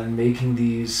on making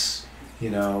these,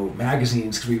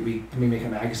 magazines? Because we make a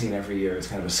magazine every year. It's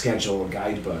kind of a schedule, a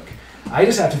guidebook. I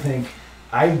just have to think,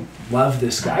 I love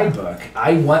this guidebook.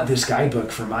 I want this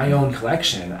guidebook for my own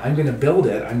collection. I'm going to build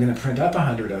it. I'm going to print up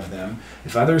 100 of them.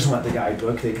 If others want the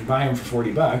guidebook, they can buy them for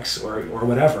 $40 or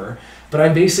whatever. But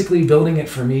I'm basically building it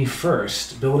for me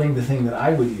first, building the thing that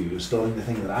I would use, building the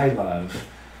thing that I love.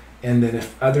 And then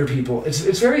if other people, it's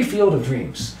very Field of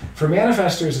Dreams. For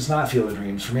manifestors, it's not Field of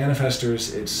Dreams. For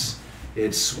manifestors,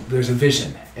 there's a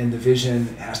vision, and the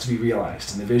vision has to be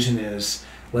realized. And the vision is,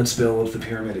 let's build the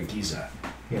Pyramid of Giza.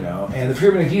 And the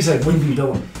Pyramid of Giza wouldn't be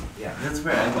built. Yeah. That's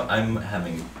where I'm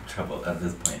having trouble at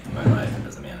this point in my life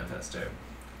as a manifestor.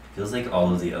 Feels like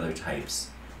all of the other types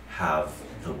have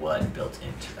the what built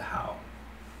into the how.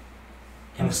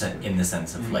 In the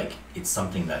sense of like, it's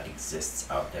something that exists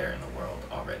out there in the world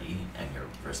already, and you're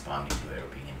responding to it or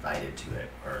being invited to it,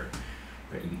 or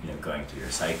going through your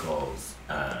cycles,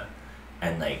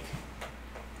 and like,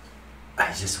 I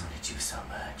just want to do so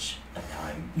much,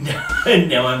 and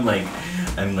now I'm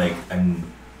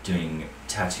doing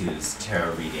tattoos,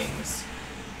 tarot readings,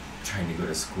 trying to go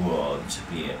to school to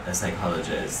be a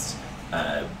psychologist,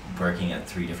 working at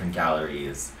 3 different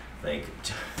galleries, like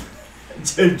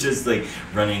just like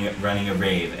running a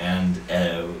rave and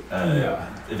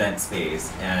event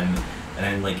space, and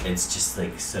I'm like, it's just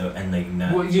like so, and like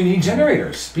no. Well, you need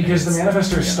generators, because the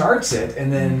manifestor starts it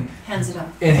and then hands it off.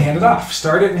 And hand it off.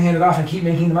 Start it and hand it off, and keep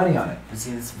making the money on it.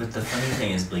 But the funny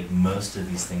thing is, like, most of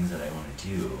these things that I want to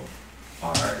do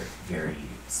are very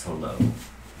solo,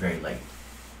 very like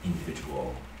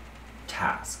individual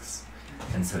tasks,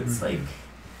 and so it's like.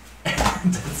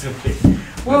 That's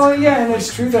and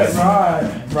it's true that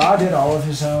Ra did all of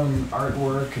his own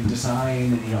artwork and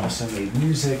design, and he also made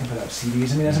music and put up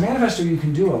CDs. I mean, as a manifestor, you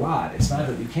can do a lot. It's not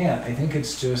that you can't. I think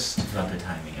it's just it's not the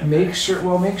timing. Make sure.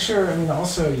 I mean,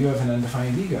 also you have an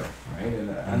undefined ego, right? And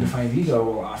an undefined ego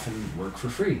will often work for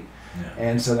free,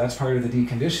 and so that's part of the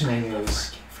deconditioning.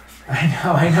 Is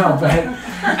I know, but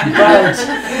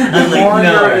the more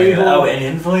you're able, an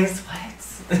invoice.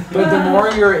 But the more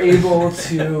you're able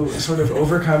to sort of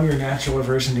overcome your natural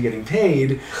aversion to getting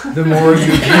paid, the more you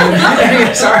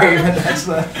can. Sorry, but that's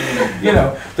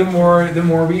the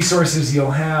more resources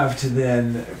you'll have to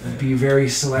then be very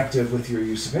selective with your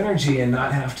use of energy and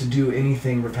not have to do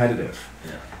anything repetitive.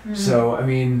 Yeah. Mm-hmm. So I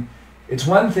mean, it's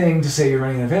one thing to say you're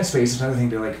running an event space. It's another thing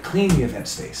to like clean the event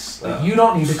space. Like you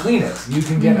don't need to clean it. You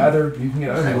can get other people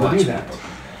to do that.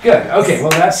 Good. Okay.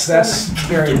 Well, that's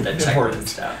very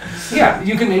important. Yeah,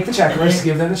 you can make the checklist.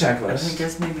 Give them the checklist. I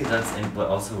guess maybe that's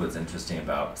also what's interesting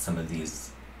about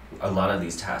a lot of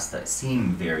these tasks that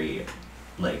seem very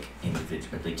like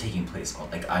individual, like taking place.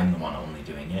 Like I'm the one only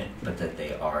doing it, but that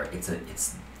they are. It's a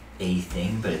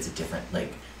thing, but it's a different.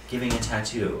 Like giving a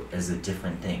tattoo is a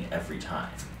different thing every time.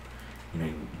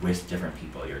 With different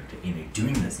people, you're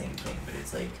doing the same thing, but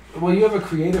it's like. Well, you have a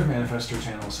creative manifestor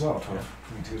channel as well.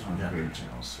 1222 is one of the creative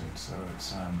channels, right? So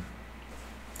it's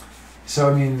So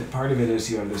I mean, part of it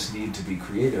is you have this need to be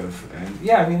creative,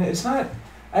 and I mean, it's not.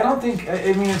 I don't think.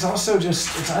 I mean, it's also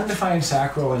just it's undefined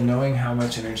sacral and knowing how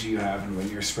much energy you have and when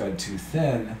you're spread too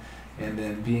thin, and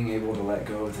then being able to let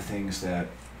go of the things that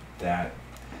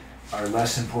are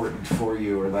less important for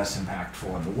you or less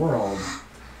impactful in the world.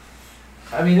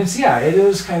 I mean, it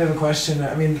is kind of a question.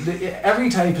 I mean, every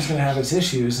type is going to have its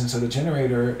issues, and so the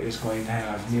generator is going to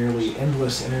have nearly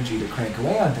endless energy to crank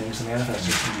away on things the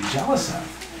manifestors can be jealous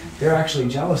of. They're actually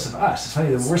jealous of us. It's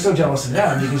funny that we're so jealous of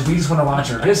them because we just want to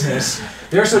launch our business.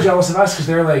 They're so jealous of us because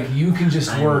they're like, you can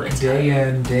just work day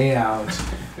in, day out.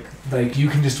 Like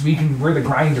we're the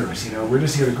grinders, we're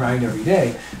just here to grind every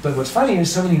day. But what's funny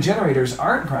is so many generators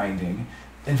aren't grinding.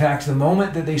 In fact, the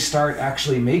moment that they start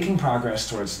actually making progress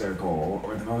towards their goal,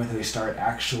 or the moment that they start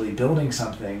actually building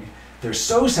something, they're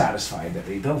so satisfied that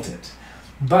they built it.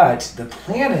 But the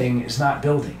planning is not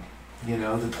building.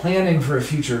 The planning for a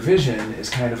future vision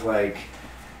is kind of like,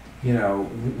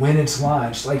 when it's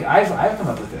launched. Like I've come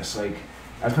up with this. Like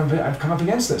I've come up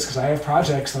against this because I have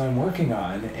projects that I'm working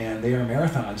on, and they are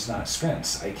marathons, not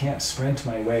sprints. I can't sprint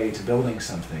my way to building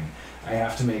something. I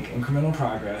have to make incremental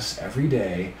progress every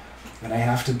day. And I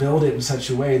have to build it in such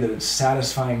a way that it's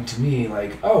satisfying to me,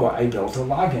 like, oh, I built a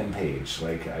login page,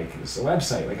 it's a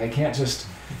website. Like, I can't just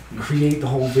create the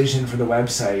whole vision for the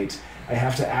website. I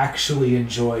have to actually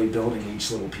enjoy building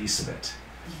each little piece of it.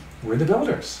 We're the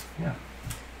builders, yeah.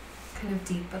 Kind of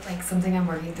deep, but like something I'm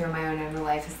working through in my own inner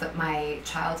life is that my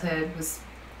childhood was,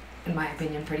 in my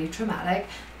opinion, pretty traumatic.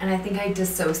 And I think I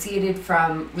dissociated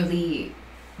from really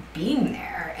being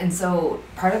there, and so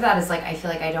part of that is like I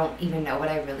feel like I don't even know what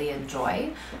I really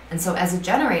enjoy, and so as a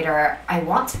generator I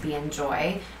want to be in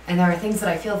joy, and there are things that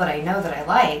I feel that I know that I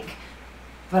like,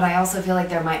 but I also feel like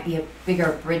there might be a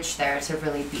bigger bridge there to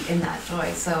really be in that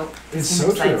joy. So it's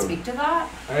so true. Speak to that.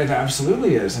 It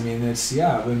absolutely is. I mean, it's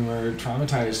when we're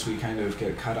traumatized we kind of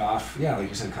get cut off, like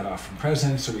you said, cut off from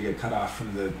presence, or we get cut off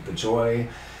from the joy,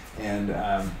 and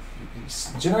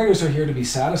generators are here to be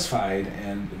satisfied,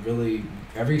 and really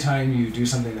every time you do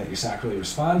something that you sacrally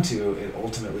respond to, it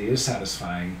ultimately is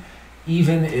satisfying,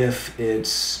 even if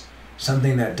it's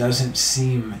something that doesn't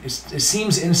seem, it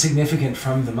seems insignificant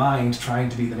from the mind trying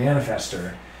to be the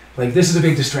manifester. Like, this is a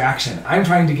big distraction. I'm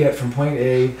trying to get from point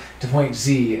A to point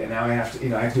Z, and now I have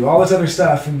to, I have to do all this other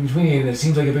stuff in between, and it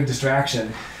seems like a big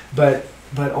distraction. But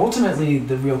ultimately,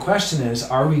 the real question is,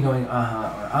 are we going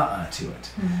or to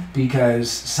it? Mm-hmm.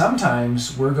 Because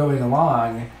sometimes we're going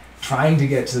along trying to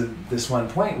get to this one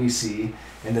point we see,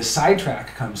 and the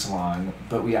sidetrack comes along,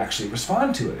 but we actually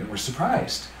respond to it, and we're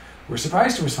surprised. We're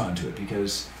surprised to respond to it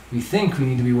because we think we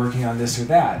need to be working on this or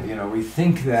that. We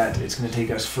think that it's going to take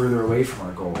us further away from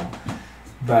our goal.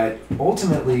 But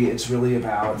ultimately, it's really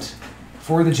about,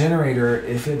 for the generator,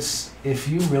 if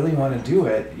you really want to do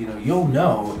it, you'll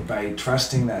know by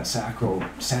trusting that sacral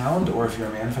sound, or if you're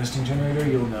a manifesting generator,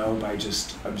 you'll know by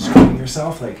just observing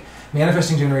yourself. Like,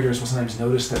 manifesting generators will sometimes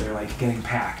notice that they're like getting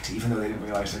packed, even though they didn't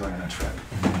realize they're going on a trip.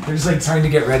 They're just like trying to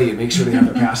get ready and make sure they have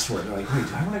their passport. They're like, wait,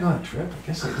 do I want to go on a trip? I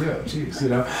guess I do.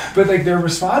 Jeez, But like, they're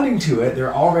responding to it.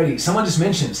 They're already, someone just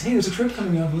mentions, hey, there's a trip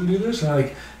coming up. Will you do this? And they're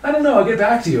like, I don't know, I'll get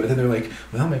back to you. And then they're like,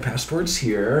 well, my passport's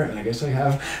here, and I guess I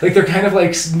have. Like, they're kind of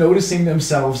like noticing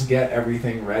themselves get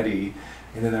everything ready,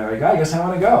 and then they're like, I guess I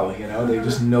want to go. They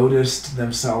just noticed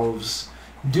themselves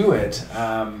do it.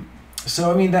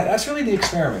 So I mean, that's really the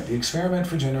experiment. The experiment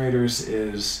for generators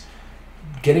is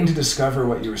getting to discover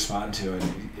what you respond to.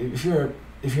 And if you're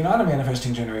not a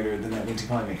manifesting generator, then that means you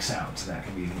probably make sounds, and that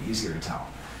can be even easier to tell,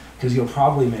 because you'll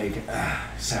probably make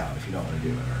sound if you don't want to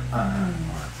do it, or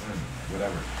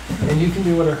whatever. And you can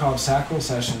do what are called sacral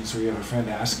sessions, where you have a friend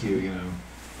ask you,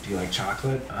 do you like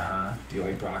chocolate? Do you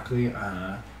like broccoli?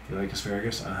 Do you like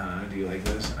asparagus? Do you like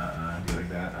this? Do you like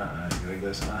that? Do you like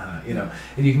this?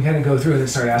 And you can kind of go through and then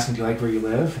start asking, do you like where you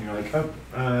live? And you're like,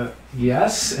 oh,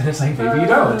 yes. And it's like, maybe you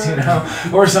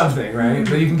don't, or something, right?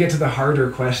 But you can get to the harder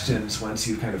questions once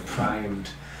you've kind of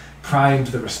primed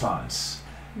the response.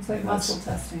 It's like muscle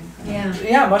testing.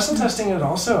 Yeah, muscle testing. And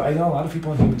also, I know a lot of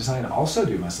people in human design also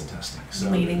do muscle testing. So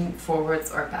leaning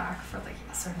forwards or back for like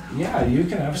yes or no. Yeah, you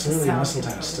can absolutely muscle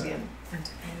test. Totally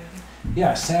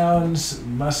yeah, sounds,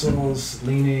 muscles,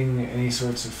 leaning, any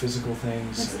sorts of physical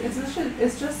things.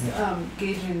 It's just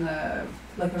gauging a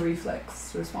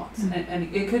reflex response,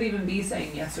 and it could even be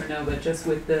saying yes or no, but just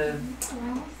with the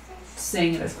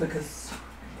saying it as quick as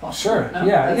possible. Sure. No?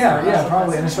 Yeah,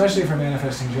 probably, and especially for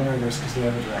manifesting generators because they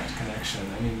have a direct connection.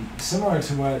 I mean, similar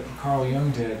to what Carl Jung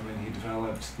did when he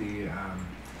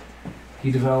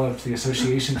developed the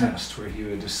association test, where he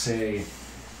would just say,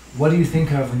 what do you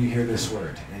think of when you hear this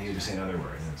word? And he would just say another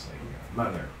word, and it's like,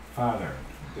 mother, father,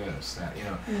 this, that,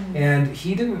 And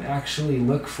he didn't actually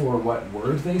look for what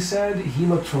word they said, he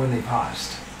looked for when they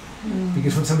paused.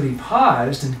 Because when somebody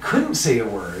paused and couldn't say a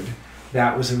word,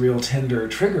 that was a real tender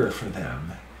trigger for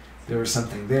them. there was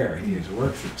something there he needed to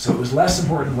work through. So it was less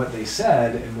important what they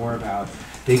said and more about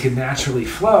they could naturally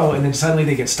flow, and then suddenly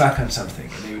they get stuck on something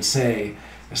and they would say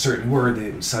a certain word,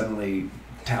 they would suddenly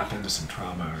tap into some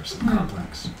trauma or some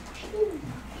complex.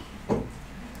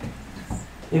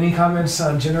 Any comments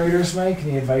on generators, Mike?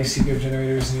 Any advice you give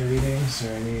generators in your readings,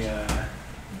 or any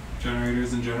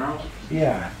generators in general?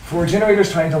 Yeah, for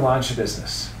generators trying to launch a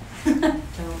business. No.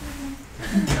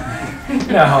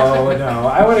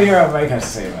 I want to hear what Mike has to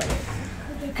say about it.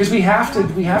 Because we have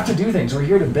to do things. We're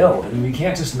here to build. I mean, we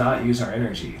can't just not use our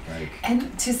energy.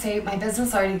 And to say my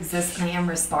business already exists, and I am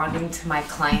responding to my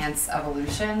client's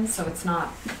evolution, so it's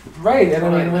not right. And I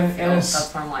mean, and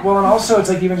also it's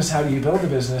like even just how do you build a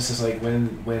business is like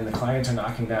when the clients are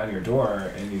knocking down your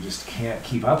door and you just can't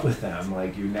keep up with them.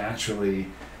 Like you naturally,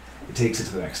 it takes it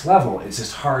to the next level. It's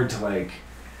just hard to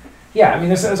Yeah, I mean,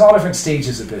 there's all different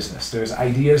stages of business. There's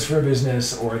ideas for a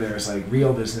business, or there's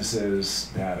real businesses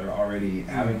that are already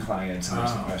having clients, and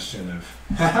there's the question of.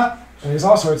 There's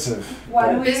all sorts of. Why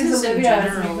don't we use Olivia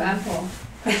as an example?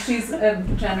 Because she's a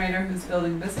generator who's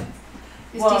building business.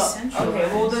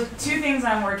 The two things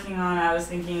I'm working on, I was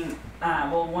thinking.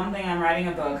 One thing, I'm writing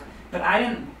a book, but I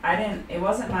didn't. It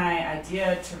wasn't my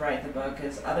idea to write the book,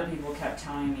 because other people kept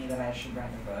telling me that I should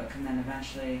write the book, and then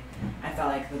eventually, I felt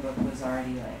like the book was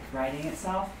already writing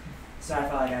itself, so I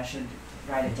felt like I should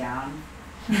write it down.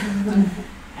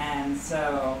 And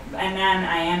then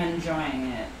I am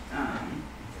enjoying it.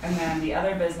 And then the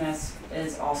other business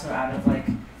is also out of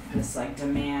this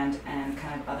demand and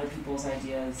kind of other people's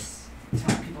ideas,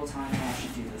 people telling me I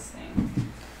should do this thing.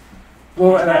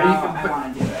 Well, and I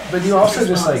want to do it. But you also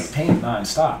just paint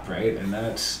nonstop, right? And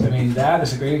that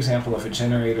is a great example of a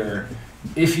generator.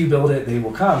 If you build it, they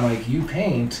will come. You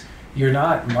paint, you're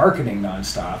not marketing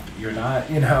nonstop. You're not,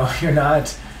 you're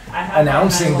not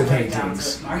announcing the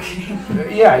paintings.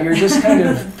 Yeah, you're just kind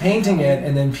of painting it,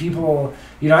 and then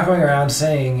you're not going around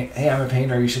saying, "Hey, I'm a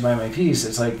painter. You should buy my piece."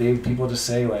 It's people just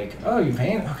say "Oh, you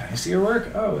paint? Okay, I see your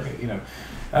work. Oh, okay."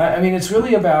 I mean, it's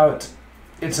really about.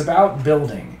 It's about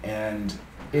building, and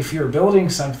if you're building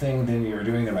something, then you're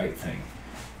doing the right thing.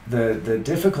 The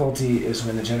difficulty is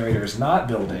when the generator is not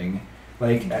building.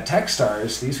 At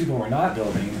Techstars, these people were not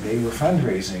building, they were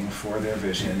fundraising for their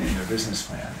vision and their business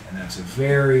plan. And that's a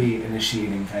very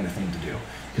initiating kind of thing to do.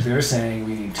 Because they're saying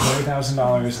we need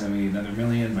 $200,000 and then we need another $1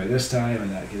 million by this time, and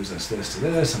that gives us this to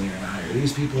this, and we're going to hire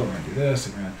these people, and we're going to do this,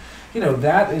 and we're going to...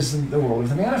 that is the world of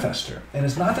the manifestor. And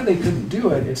it's not that they couldn't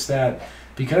do it, it's that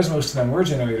because most of them were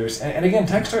generators, and again,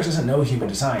 Techstars doesn't know human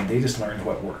design, they just learned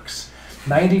what works.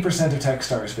 90% of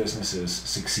Techstars businesses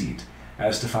succeed,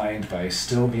 as defined by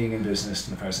still being in business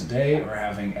in the present day or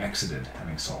having exited,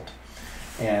 having sold.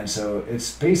 And so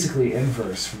it's basically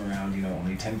inverse from around,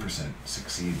 only 10%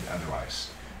 succeed otherwise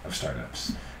of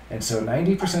startups. And so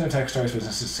 90% of Techstars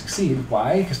businesses succeed.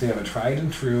 Why? Because they have a tried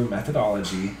and true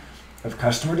methodology of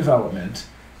customer development,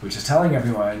 which is telling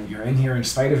everyone you're in here in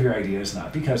spite of your ideas,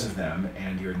 not because of them,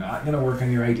 and you're not going to work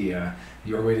on your idea.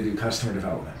 You're going to do customer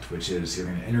development, which is you're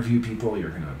going to interview people,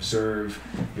 you're going to observe,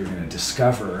 you're going to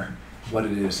discover what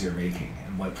it is you're making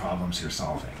and what problems you're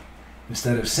solving.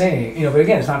 Instead of saying, but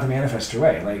again, it's not the manifestor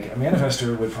way. A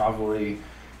manifestor would probably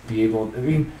be able,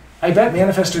 I bet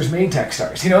manifestors made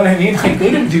Techstars, you know what I mean? They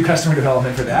didn't do customer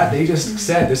development for that, they just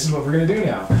said, this is what we're going to do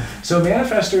now. So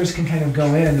manifestors can kind of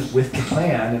go in with the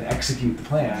plan and execute the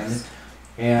plan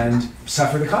and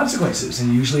suffer the consequences.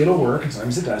 And usually it'll work, and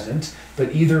sometimes it doesn't.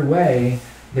 But either way,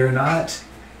 they're not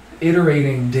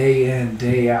iterating day in,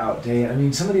 day out,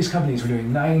 some of these companies were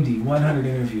doing 90, 100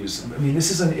 interviews.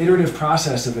 This is an iterative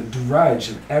process of a drudge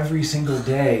of every single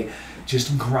day,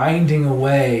 just grinding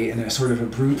away in a sort of a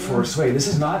brute force way. This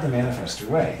is not the manifestor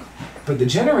way. But the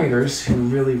generators who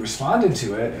really responded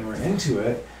to it and were into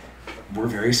it were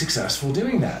very successful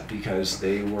doing that because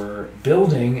they were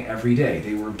building every day.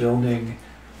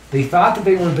 They thought that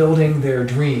they were building their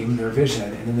dream, their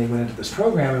vision, and then they went into this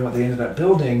program, and what they ended up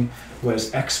building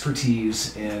was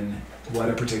expertise in what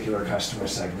a particular customer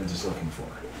segment is looking for.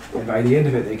 And by the end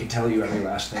of it, they could tell you every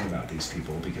last thing about these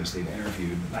people because they'd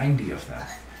interviewed 90 of them.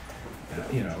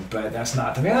 But that's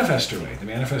not the manifestor way. The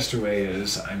manifestor way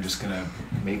is I'm just going to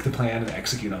make the plan and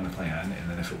execute on the plan,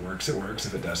 and then if it works, it works.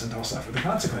 If it doesn't, I'll suffer the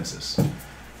consequences.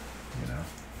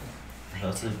 I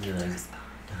also realized.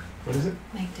 What is it?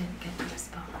 Mike didn't get to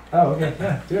respond. Oh, okay.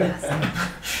 Yeah, do it.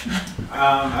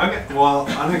 Okay. Well,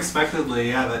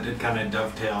 unexpectedly, that did kind of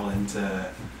dovetail into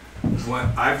what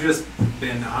I've just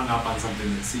been hung up on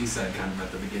something that C said kind of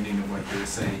at the beginning of what you were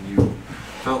saying. You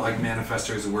felt like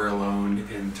manifestors were alone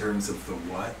in terms of the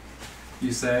what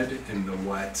you said and the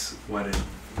what like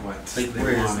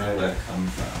where does the what come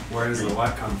from? Where does the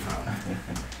what come from?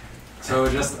 So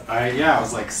I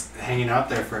was like hanging out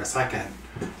there for a second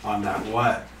on that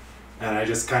what, and I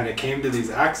just kind of came to these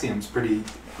axioms pretty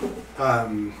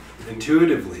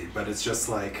intuitively, but it's just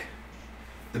like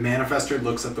the manifestor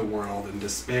looks at the world and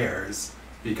despairs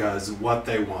because what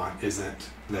they want isn't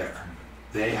there.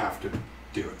 They have to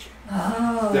do it.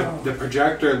 Oh. The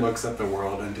projector looks at the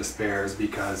world and despairs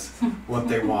because what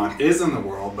they want is in the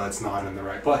world, but it's not in the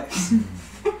right place.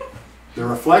 The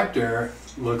reflector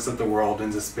looks at the world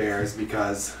and despairs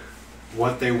because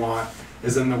what they want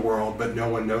is in the world, but no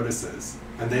one notices.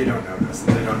 And they don't notice,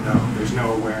 and they don't know. There's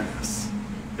no awareness.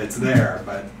 It's there,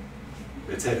 but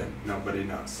it's hidden. Nobody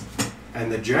knows. And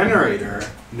the generator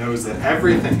knows that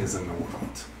everything is in the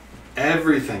world.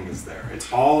 Everything is there.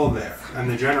 It's all there. And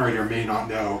the generator may not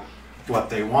know what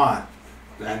they want,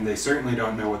 and they certainly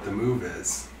don't know what the move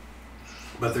is.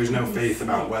 But there's no faith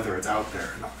about whether it's out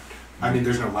there or not. I mean,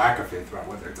 there's no lack of faith about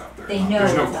whether it's out there or not.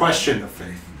 There's no question of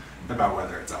faith about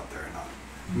whether it's out there or not.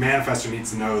 Manifestor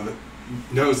needs to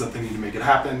knows that they need to make it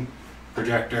happen.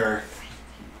 Projector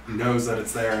knows that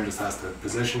it's there and just has to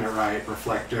position it right.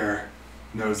 Reflector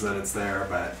knows that it's there,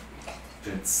 but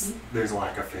there's a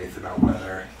lack of faith about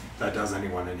whether that does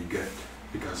anyone any good,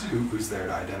 because who's there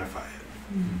to identify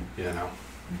it, you know?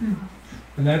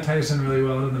 And that ties in really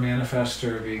well to the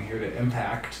manifestor being here to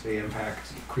impact. They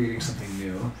impact creating something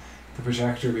new. The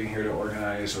projector being here to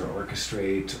organize or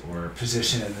orchestrate or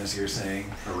position, as you're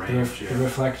saying. Arrange, the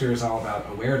reflector is all about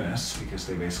awareness, because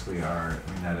they basically are,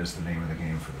 I mean, that is the name of the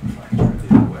game for the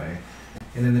reflector in a way.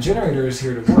 And then the generator is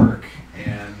here to work,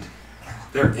 and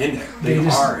they're in it. They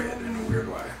are it in a weird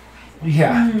way.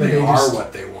 Yeah, but they are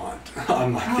what they want,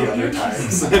 unlike the other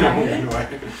types in a weird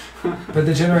way. But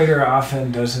the generator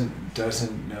often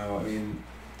doesn't know. I mean,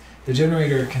 the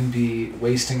generator can be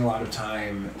wasting a lot of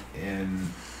time in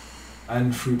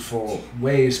unfruitful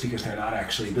ways because they're not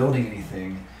actually building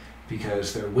anything,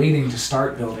 because they're waiting to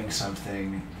start building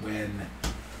something when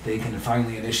they can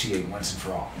finally initiate once and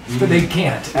for all. But they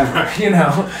can't ever, you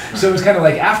know? So it's kind of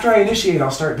like, after I initiate,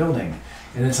 I'll start building.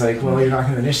 And it's like, well, you're not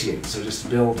going to initiate, so just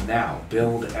build now.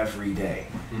 Build every day.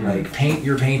 Like, paint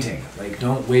your painting. Like,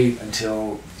 don't wait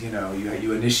until,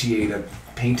 you initiate a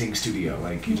painting studio.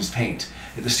 Like, you just paint.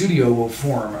 The studio will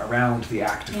form around the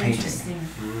act of painting.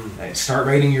 Start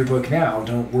writing your book now.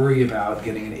 Don't worry about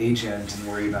getting an agent and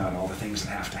worry about all the things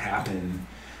that have to happen.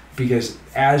 Because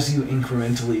as you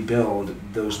incrementally build,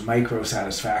 those micro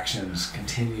satisfactions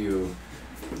continue.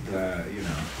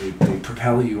 They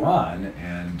propel you on,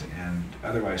 and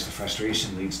otherwise the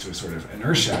frustration leads to a sort of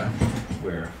inertia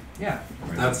where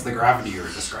that's the gravity you were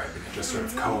describing. It just sort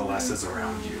of coalesces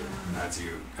around you, and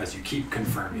as you keep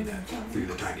confirming it through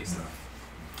the tiny stuff.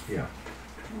 Yeah.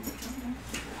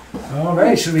 All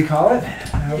right, should we call it?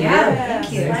 Yeah,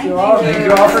 thank you. Thank you all. Thank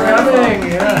you all for coming.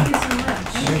 Yeah. Thank you so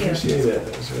much. I appreciate it.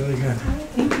 That was really good.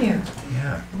 Thank you.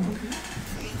 Yeah.